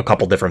a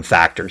couple different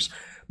factors.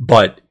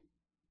 But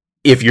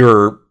if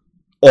you're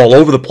all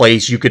over the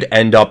place, you could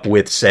end up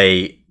with,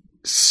 say,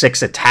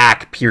 6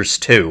 attack Pierce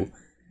 2.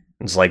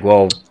 It's like,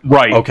 well,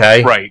 right,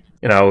 okay, right,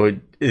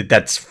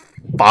 that's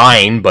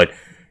fine, but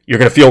you're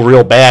going to feel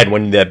real bad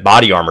when the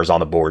body armor's on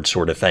the board,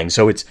 sort of thing.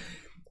 So it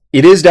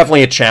is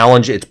definitely a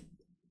challenge. It's,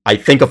 I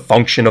think, a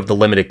function of the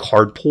limited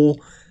card pool.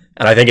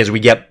 And I think as we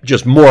get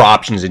just more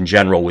options in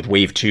general with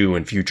Wave 2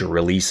 and future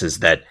releases,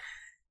 that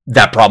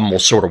problem will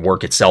sort of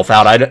work itself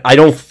out. I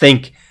don't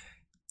think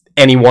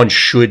anyone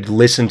should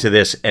listen to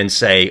this and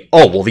say,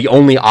 oh, well, the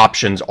only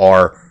options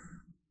are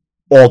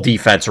all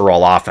defense or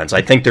all offense.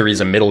 I think there is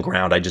a middle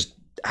ground. I just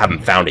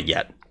haven't found it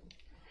yet.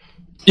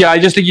 Yeah, I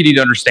just think you need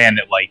to understand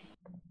that, like,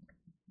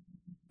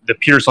 the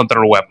Pierce on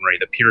thermal weaponry,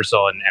 the Pierce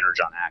on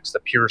Energon Axe, the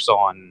Pierce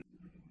on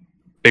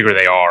bigger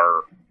they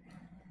are,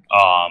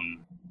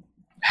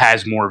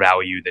 has more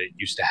value than it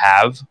used to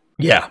have.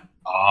 Yeah.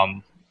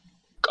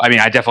 I mean,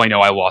 I definitely know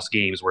I lost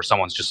games where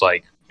someone's just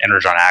like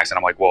Energon Axe, and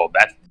I'm like, well,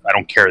 I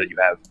don't care that you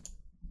have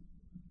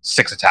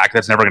 6 attack.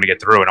 That's never going to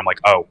get through. And I'm like,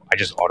 oh, I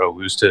just auto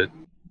lose to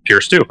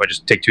Pierce 2. I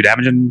just take 2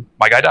 damage and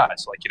my guy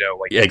dies. Like,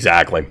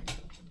 exactly.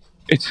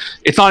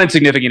 It's not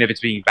insignificant if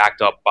it's being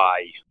backed up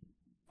by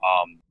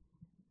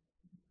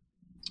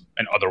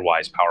an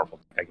otherwise powerful,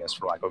 I guess,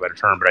 for lack of a better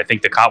term. But I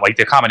think the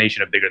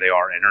combination of bigger they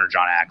are and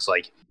Energon Axe,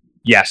 like,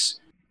 yes,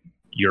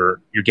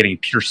 you're getting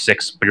Pierce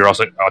 6, but you're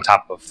also on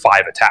top of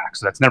 5 attacks.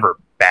 So that's never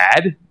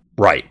bad.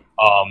 Right.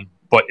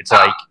 But it's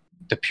like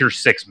the Pierce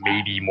 6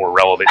 may be more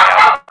relevant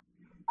now than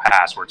the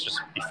past, where it's just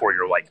before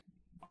you're like,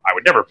 I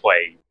would never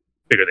play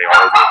bigger they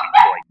are.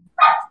 Like,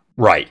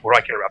 right. What do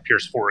I care about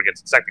Pierce 4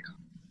 against Insecticon?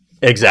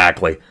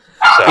 Exactly.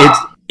 So,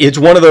 it's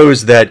one of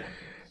those that,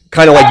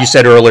 kind of like you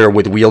said earlier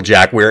with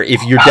Wheeljack, where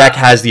if your deck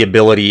has the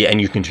ability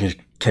and you can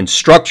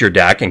construct your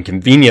deck, and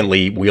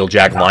conveniently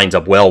Wheeljack lines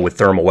up well with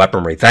thermal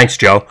weaponry. Thanks,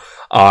 Joe.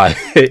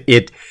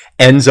 It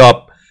ends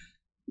up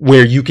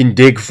where you can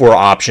dig for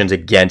options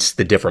against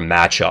the different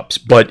matchups.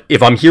 But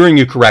if I'm hearing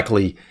you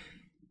correctly,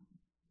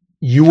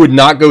 you would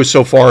not go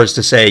so far as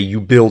to say you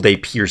build a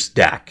Pierce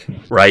deck,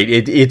 right?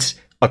 It's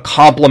a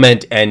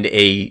complement and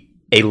a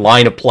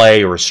line of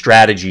play or a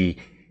strategy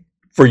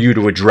for you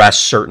to address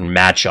certain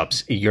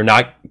matchups. You're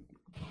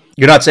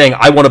not saying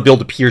I want to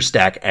build a Pierce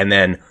deck and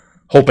then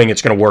hoping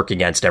it's going to work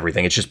against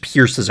everything. It's just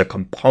Pierce as a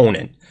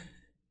component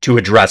to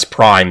address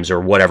primes or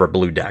whatever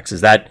blue decks.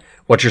 Is that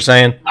what you're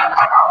saying?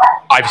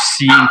 I've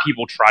seen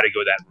people try to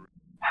go that route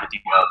with the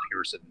all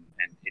Pierce and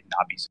it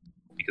not be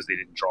because they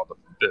didn't draw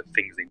the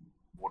things they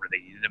wanted, they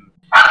needed them,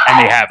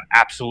 and they have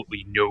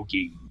absolutely no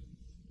game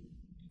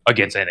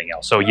against anything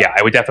else. So yeah,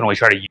 I would definitely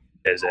try to use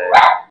it as a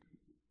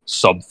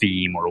sub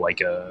theme or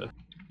like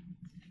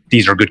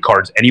these are good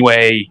cards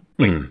anyway.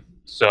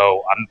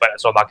 So I'm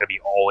not going to be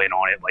all in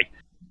on it.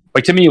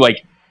 Like to me,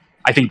 like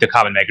I think the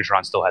common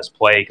Megatron still has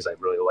play because I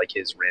really like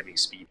his ramming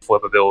speed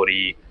flip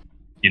ability.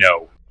 You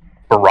know,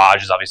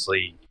 Barrage is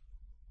obviously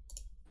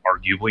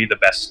arguably the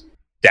best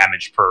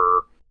damage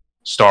per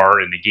star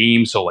in the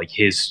game. So like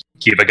his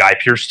give a guy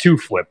Pierce 2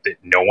 flip that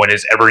no one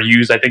has ever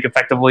used, I think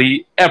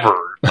effectively ever,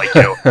 like,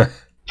 you know,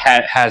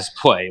 has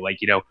play, like,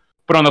 you know,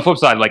 but on the flip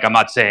side, like I'm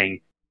not saying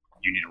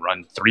you need to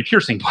run 3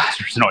 piercing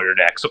blasters in all your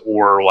decks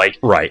or like,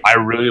 right. I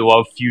really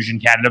love Fusion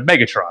Cannon of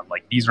Megatron.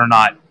 Like these are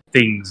not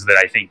things that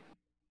I think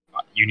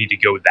you need to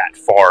go that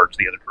far to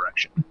the other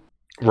direction.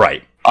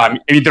 Right. I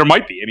mean, there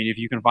might be. I mean, if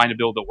you can find a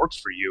build that works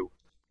for you,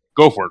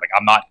 go for it. Like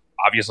I'm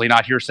obviously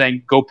not here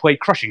saying go play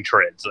Crushing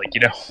Treads, like,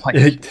 you know,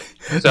 like,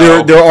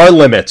 so, there are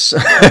limits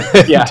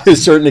yeah. to a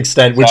certain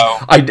extent, which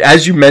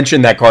as you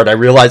mentioned that card, I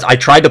realized I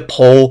tried to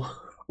pull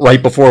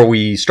right before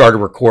we started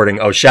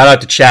recording. Oh, shout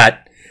out to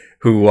chat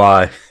who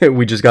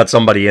we just got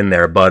somebody in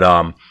there,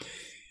 but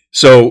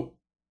so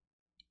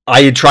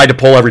I had tried to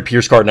pull every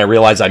Pierce card and I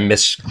realized I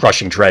missed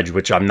Crushing Treads,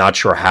 which I'm not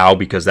sure how,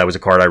 because that was a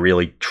card I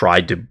really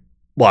tried to,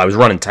 I was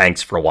running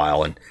tanks for a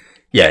while and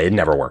yeah, it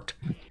never worked.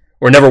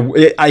 Or never,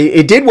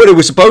 it did what it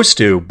was supposed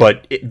to,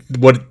 but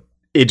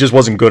it just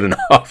wasn't good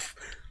enough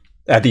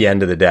at the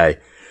end of the day.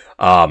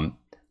 I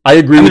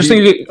agree with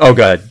you. Oh,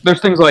 go ahead.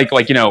 There's things like,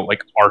 you know,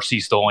 like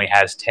RC still only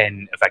has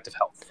 10 effective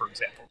health, for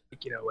example.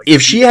 Like, you know, like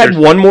if she had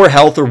one more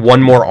health or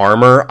one more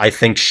armor, I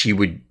think she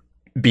would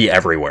be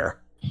everywhere.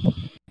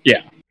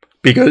 Yeah.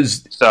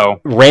 Because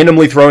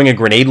randomly throwing a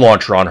grenade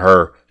launcher on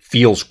her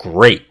feels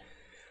great,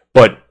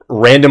 but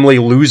randomly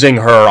losing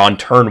her on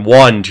turn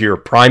 1 to your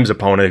Prime's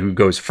opponent who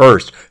goes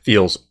first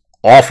feels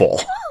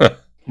awful.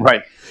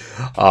 Right.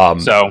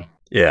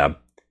 Yeah.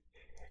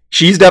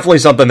 She's definitely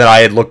something that I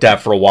had looked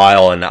at for a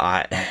while, and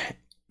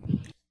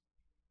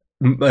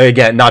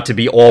again, not to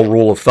be all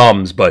rule of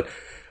thumbs, but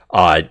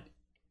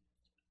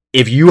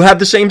if you have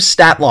the same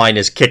stat line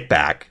as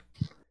Kickback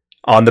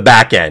on the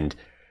back end,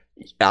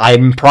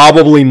 I'm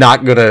probably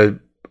not going to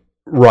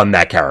run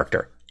that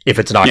character if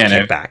it's not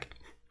Kickback.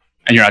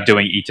 And you're not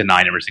doing 8 to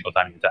 9 every single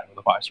time you attack with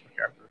a 5-star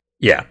character.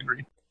 Yeah.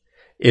 Agreed.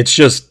 It's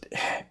just,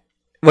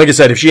 like I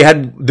said,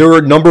 there were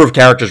a number of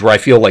characters where I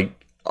feel like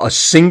a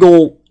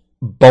single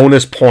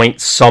bonus point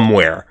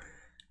somewhere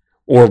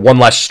or one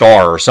less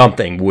star or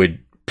something would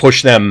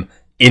push them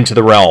into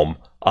the realm.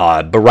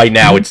 But right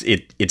now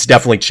it's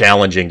definitely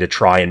challenging to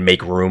try and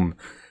make room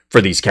for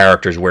these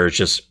characters where it's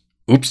just,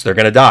 oops, they're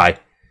going to die.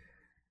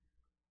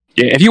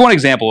 Yeah, if you want an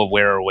example of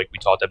where, like we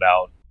talked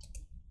about,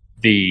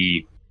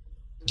 the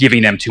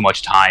giving them too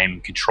much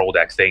time control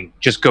deck thing,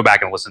 just go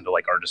back and listen to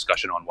like our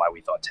discussion on why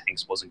we thought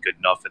tanks wasn't good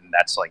enough, and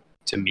that's like,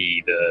 to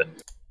me,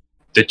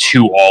 the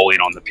two all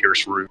in on the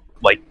Pierce route,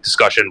 like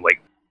discussion,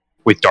 like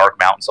with Dark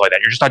Mount and stuff like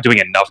that. You're just not doing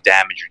enough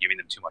damage. You're giving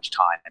them too much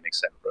time,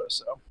 etc.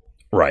 So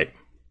right.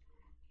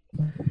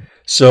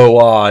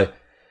 So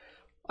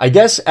I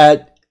guess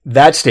at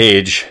that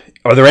stage,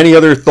 are there any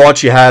other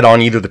thoughts you had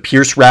on either the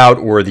Pierce route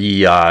or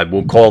the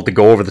we'll call it the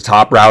go over the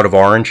top route of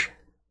Orange?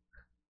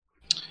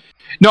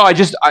 No, I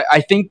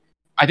think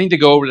to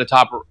go over the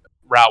top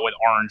route with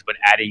Orange, but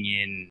adding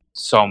in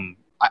some,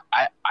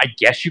 I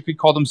guess you could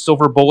call them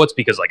silver bullets,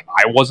 because like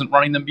I wasn't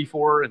running them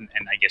before, and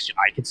I guess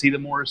I could see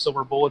them more as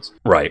silver bullets.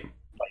 Right.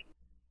 Like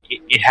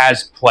it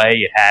has play.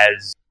 It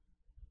has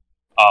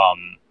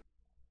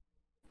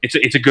it's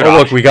a good. Oh,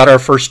 look, we got our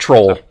first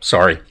troll.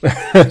 Sorry.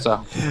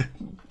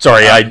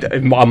 Sorry,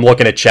 I'm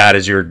looking at chat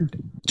as you're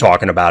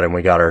talking about it, and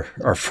we got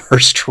our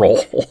first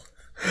troll.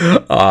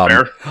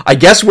 I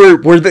guess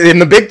we're in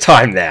the big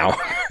time now.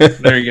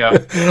 There you go.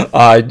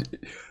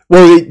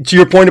 Well, to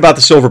your point about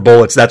the silver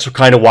bullets, that's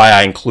kind of why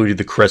I included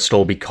the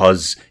crystal,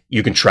 because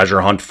you can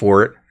treasure hunt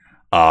for it.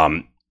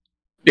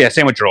 Yeah,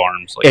 same with drill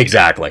arms. Like,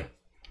 exactly.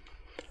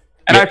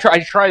 And yeah.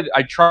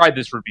 I tried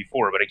this route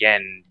before, but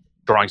again,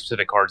 drawing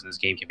specific cards in this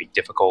game can be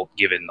difficult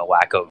given the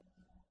lack of,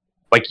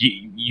 like,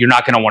 you're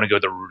not going to want to go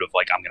the route of,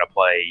 like, I'm going to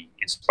play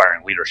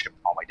Inspiring Leadership in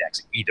all my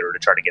decks either to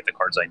try to get the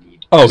cards I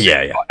need. Oh,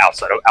 yeah.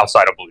 Outside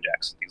of blue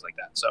decks and things like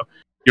that. So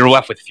you're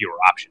left with fewer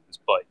options.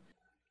 But,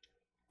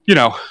 you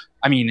know,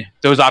 I mean,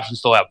 those options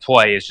still have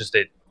play. It's just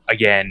that,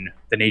 again,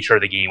 the nature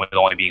of the game with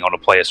only being able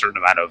to play a certain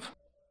amount of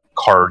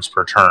cards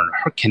per turn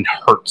can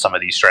hurt some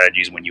of these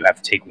strategies when you have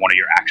to take one of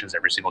your actions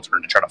every single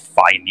turn to try to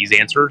find these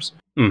answers.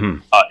 Mm-hmm.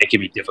 It can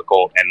be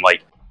difficult. And,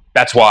 like,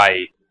 that's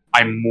why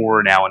I'm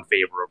more now in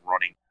favor of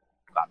running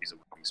copies of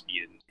Running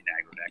Speed in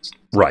aggro decks.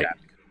 Right. Like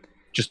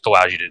just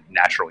allows you to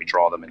naturally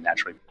draw them and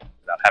naturally,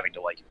 without having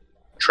to, like,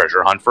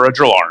 treasure hunt for a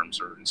drill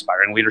arms or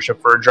Inspiring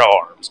Leadership for a drill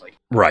arms. Like,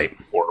 right.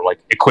 Or, like,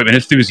 Equipment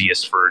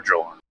Enthusiast for a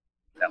drill arm.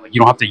 That, like, you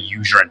don't have to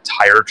use your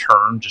entire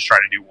turn just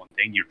trying to do one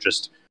thing. You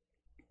just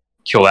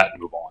kill that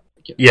and move on.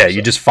 Yeah,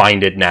 you just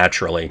find it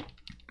naturally.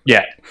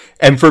 Yeah.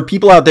 And for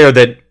people out there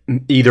that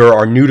either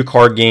are new to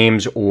card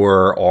games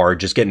or are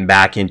just getting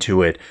back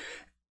into it,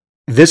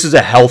 this is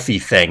a healthy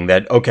thing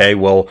that, okay,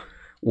 well,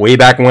 way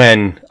back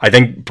when, I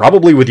think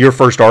probably with your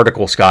first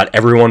article, Scott,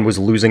 everyone was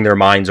losing their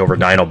minds over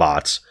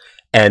Dinobots.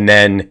 And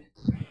then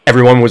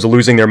everyone was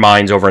losing their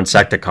minds over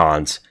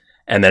Insecticons.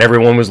 And then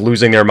everyone was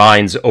losing their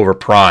minds over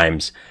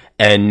Primes.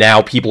 And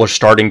now people are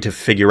starting to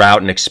figure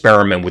out and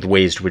experiment with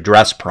ways to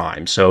address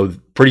Prime. So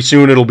pretty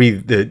soon it'll be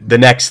the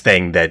next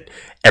thing that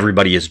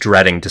everybody is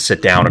dreading to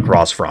sit down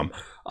across from.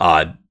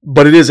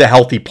 But it is a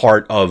healthy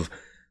part of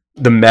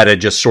the meta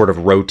just sort of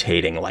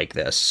rotating like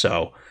this.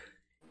 So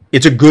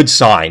it's a good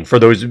sign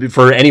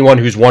for anyone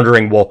who's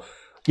wondering, well,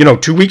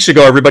 2 weeks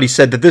ago everybody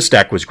said that this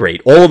deck was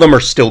great. All of them are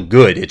still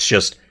good. It's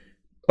just,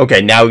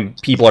 okay, now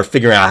people are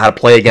figuring out how to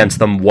play against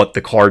them, what the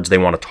cards they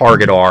want to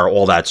target are,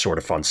 all that sort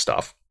of fun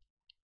stuff.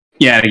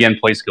 Yeah, and again,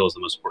 play skill is the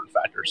most important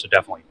factor, so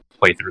definitely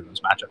play through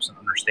those matchups and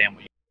understand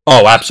what you...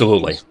 Oh,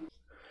 absolutely.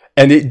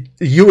 And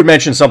you had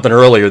mentioned something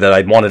earlier that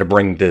I wanted to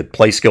bring the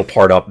play skill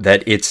part up,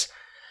 that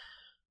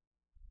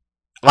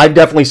I've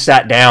definitely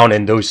sat down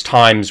in those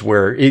times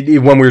where,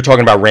 when we were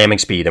talking about ramming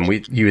speed,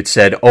 and you had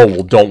said, oh,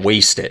 well, don't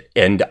waste it.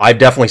 And I've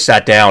definitely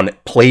sat down,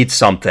 played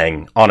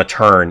something on a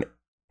turn,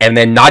 and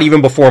then not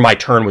even before my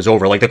turn was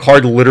over, like the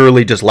card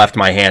literally just left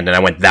my hand, and I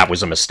went, that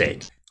was a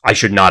mistake. I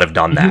should not have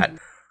done that.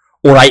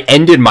 Or I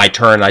ended my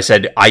turn and I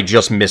said, I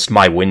just missed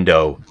my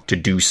window to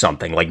do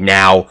something. Like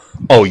now,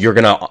 oh, we're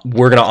gonna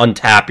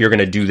untap, you're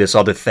gonna do this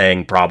other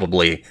thing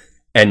probably,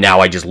 and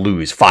now I just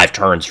lose 5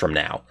 turns from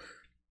now.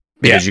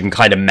 Because you can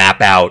kind of map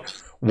out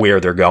where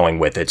they're going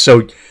with it.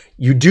 So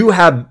you do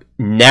have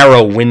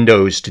narrow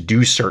windows to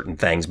do certain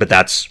things, but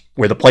that's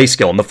where the play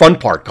skill and the fun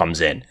part comes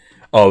in.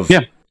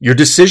 Your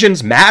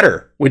decisions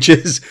matter, which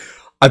is,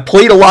 I've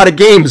played a lot of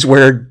games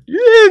where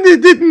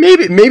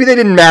maybe they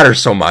didn't matter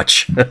so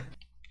much.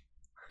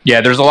 Yeah,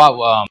 there's a lot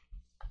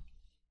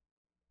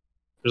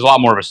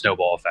more of a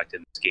snowball effect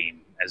in this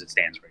game as it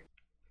stands right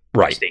now.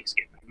 Right. Mistakes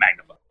get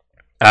magnified.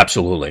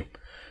 Absolutely.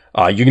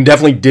 You can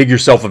definitely dig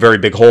yourself a very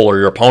big hole, or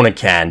your opponent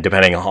can,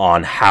 depending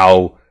on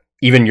how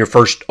even your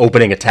first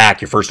opening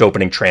attack, your first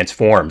opening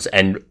transforms.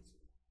 And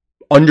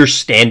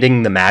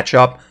understanding the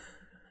matchup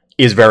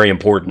is very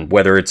important,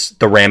 whether it's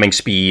the ramming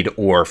speed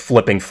or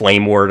flipping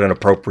Flame Ward at an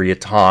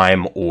appropriate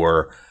time,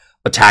 or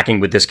attacking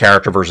with this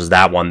character versus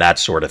that one, that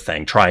sort of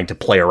thing, trying to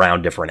play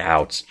around different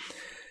outs.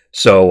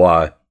 So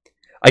I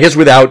guess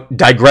without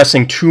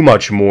digressing too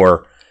much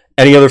more,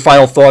 any other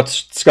final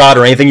thoughts, Scott,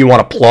 or anything you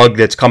want to plug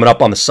that's coming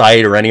up on the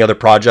site, or any other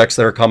projects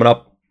that are coming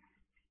up?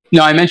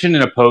 No, I mentioned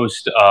in a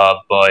post,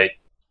 but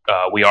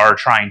we are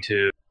trying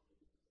to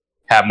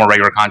have more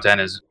regular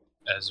content, as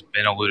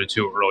been alluded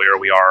to earlier.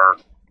 We are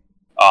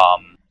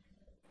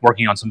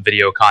working on some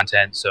video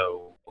content,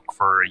 so look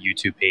for a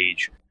YouTube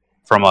page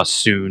from us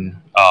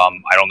soon.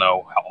 I don't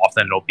know how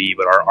often it'll be,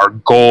 but our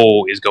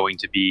goal is going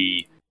to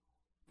be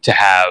to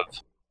have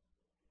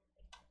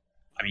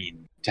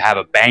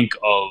a bank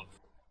of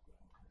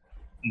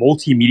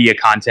multimedia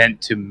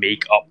content to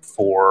make up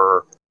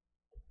for,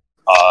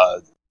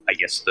 I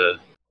guess, the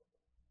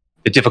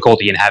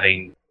difficulty in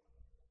having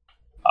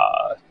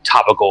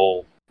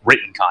topical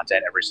written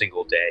content every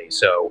single day.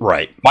 So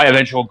right. My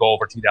eventual goal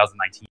for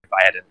 2019, if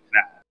I had to,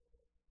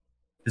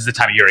 this is the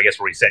time of year, I guess,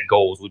 where we set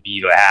goals, would be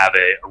to have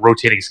a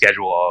rotating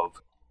schedule of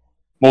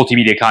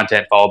multimedia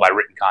content followed by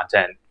written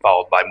content,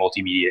 followed by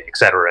multimedia,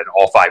 etc. And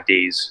all 5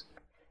 days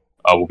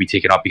will be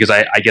taken up, because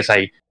I guess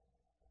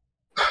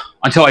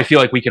until I feel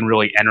like we can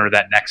really enter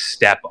that next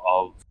step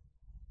of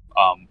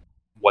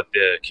what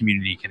the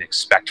community can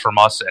expect from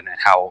us and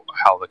how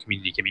the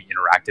community can be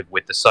interactive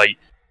with the site,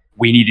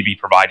 we need to be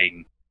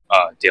providing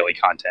daily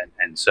content.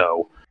 And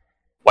so,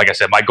 like I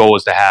said, my goal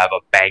is to have a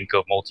bank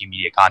of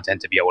multimedia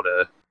content to be able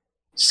to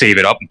save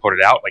it up and put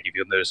it out. Like, if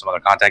you'll notice some other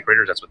content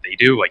creators, that's what they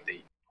do. Like,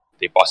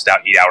 they bust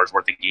out 8 hours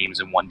worth of games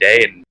in one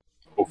day, and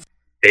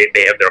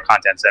they have their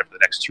content set for the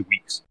next 2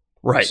 weeks.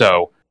 Right.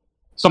 So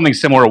something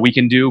similar we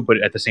can do, but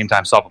at the same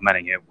time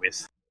supplementing it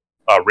with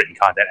written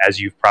content. As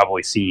you've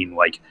probably seen,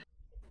 like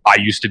I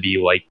used to be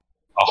like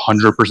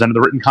 100% of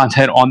the written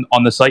content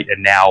on the site,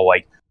 and now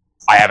like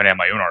I haven't had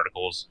my own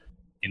articles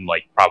in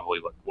like probably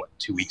like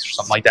 2 weeks or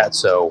something like that.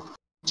 So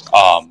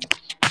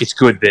it's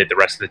good that the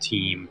rest of the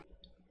team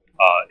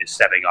is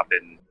stepping up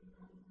and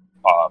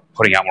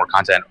putting out more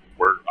content.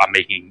 I'm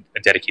making a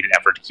dedicated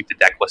effort to keep the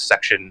deck list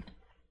section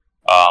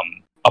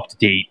up to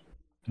date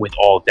with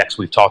all decks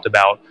we've talked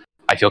about.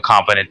 I feel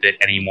confident that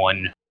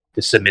anyone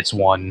that submits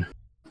one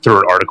through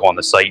an article on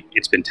the site,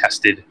 it's been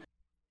tested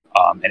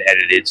and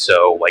edited.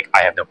 So like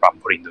I have no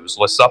problem putting those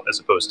lists up as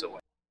opposed to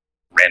like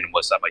random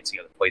lists I might see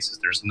other places.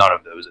 There's none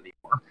of those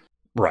anymore.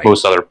 Right.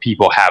 Most other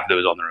people have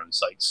those on their own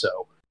sites.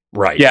 So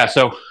right. Yeah.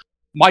 So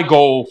my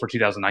goal for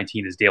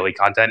 2019 is daily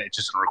content. It's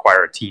just going to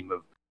require a team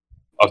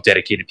of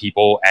dedicated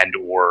people and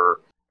or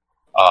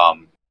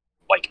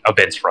like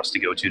events for us to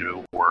go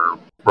to or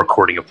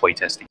recording of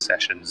playtesting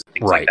sessions,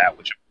 things like that,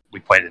 which we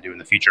plan to do in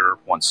the future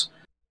once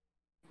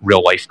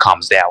real life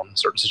calms down in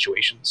certain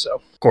situations. So,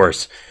 of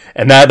course.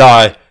 And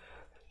that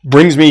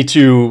brings me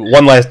to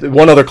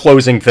one other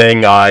closing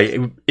thing.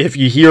 If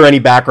you hear any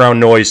background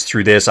noise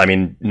through this, I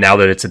mean, now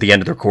that it's at the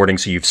end of the recording,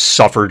 so you've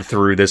suffered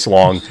through this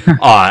long,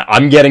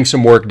 I'm getting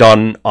some work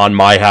done on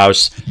my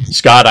house.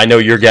 Scott, I know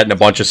you're getting a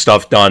bunch of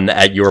stuff done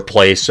at your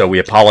place, so we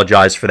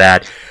apologize for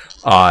that.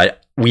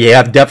 We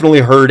have definitely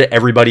heard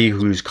everybody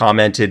who's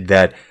commented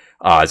that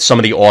some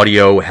of the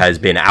audio has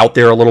been out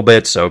there a little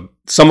bit, so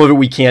some of it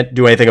we can't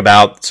do anything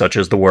about, such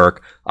as the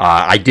work.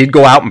 I did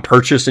go out and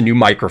purchase a new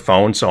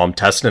microphone, so I'm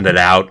testing it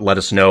out. Let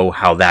us know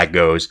how that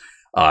goes.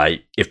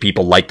 If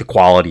people like the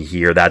quality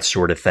here, that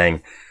sort of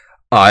thing.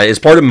 As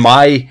part of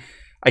my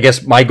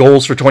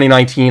goals for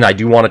 2019, I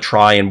do want to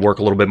try and work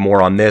a little bit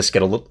more on this,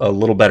 get a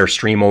little better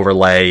stream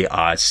overlay,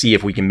 see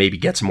if we can maybe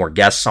get some more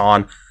guests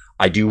on.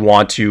 I do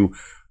want to...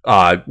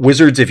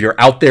 Wizards, if you're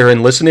out there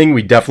and listening,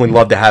 we definitely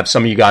love to have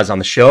some of you guys on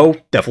the show.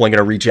 Definitely going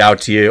to reach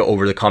out to you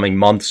over the coming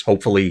months.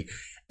 Hopefully,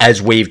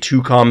 as Wave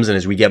 2 comes and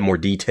as we get more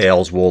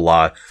details,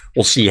 we'll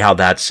see how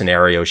that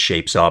scenario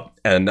shapes up.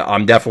 And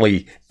I'm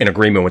definitely in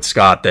agreement with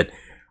Scott that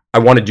I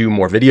want to do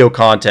more video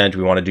content.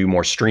 We want to do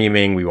more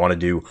streaming. We want to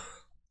do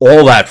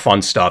all that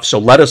fun stuff. So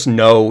let us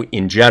know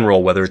in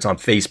general, whether it's on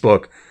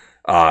Facebook,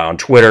 on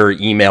Twitter,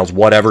 emails,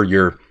 whatever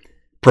your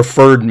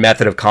preferred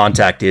method of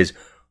contact is,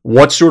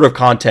 what sort of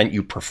content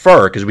you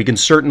prefer, because we can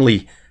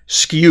certainly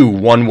skew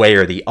one way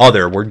or the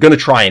other. We're going to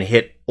try and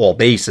hit all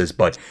bases,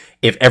 but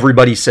if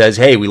everybody says,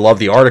 hey, we love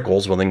the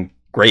articles, well then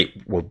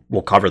great,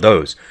 we'll cover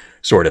those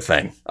sort of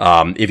thing.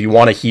 If you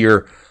want to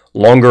hear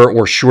longer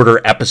or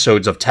shorter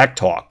episodes of Tech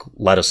Talk,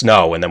 let us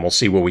know, and then we'll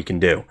see what we can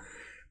do.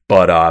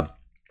 But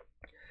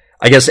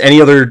I guess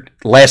any other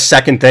last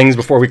second things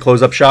before we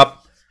close up shop?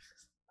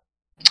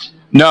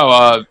 No,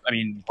 I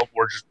mean,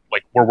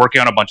 we're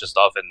working on a bunch of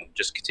stuff and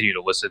just continue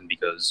to listen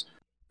because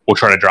we'll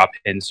try to drop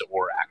hints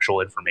or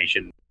actual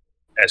information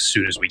as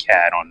soon as we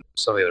can on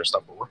some of the other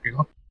stuff we're working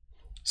on.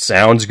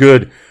 Sounds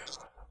good.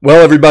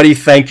 Well, everybody,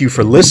 thank you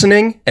for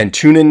listening and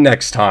tune in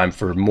next time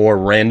for more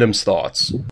Random's Thoughts.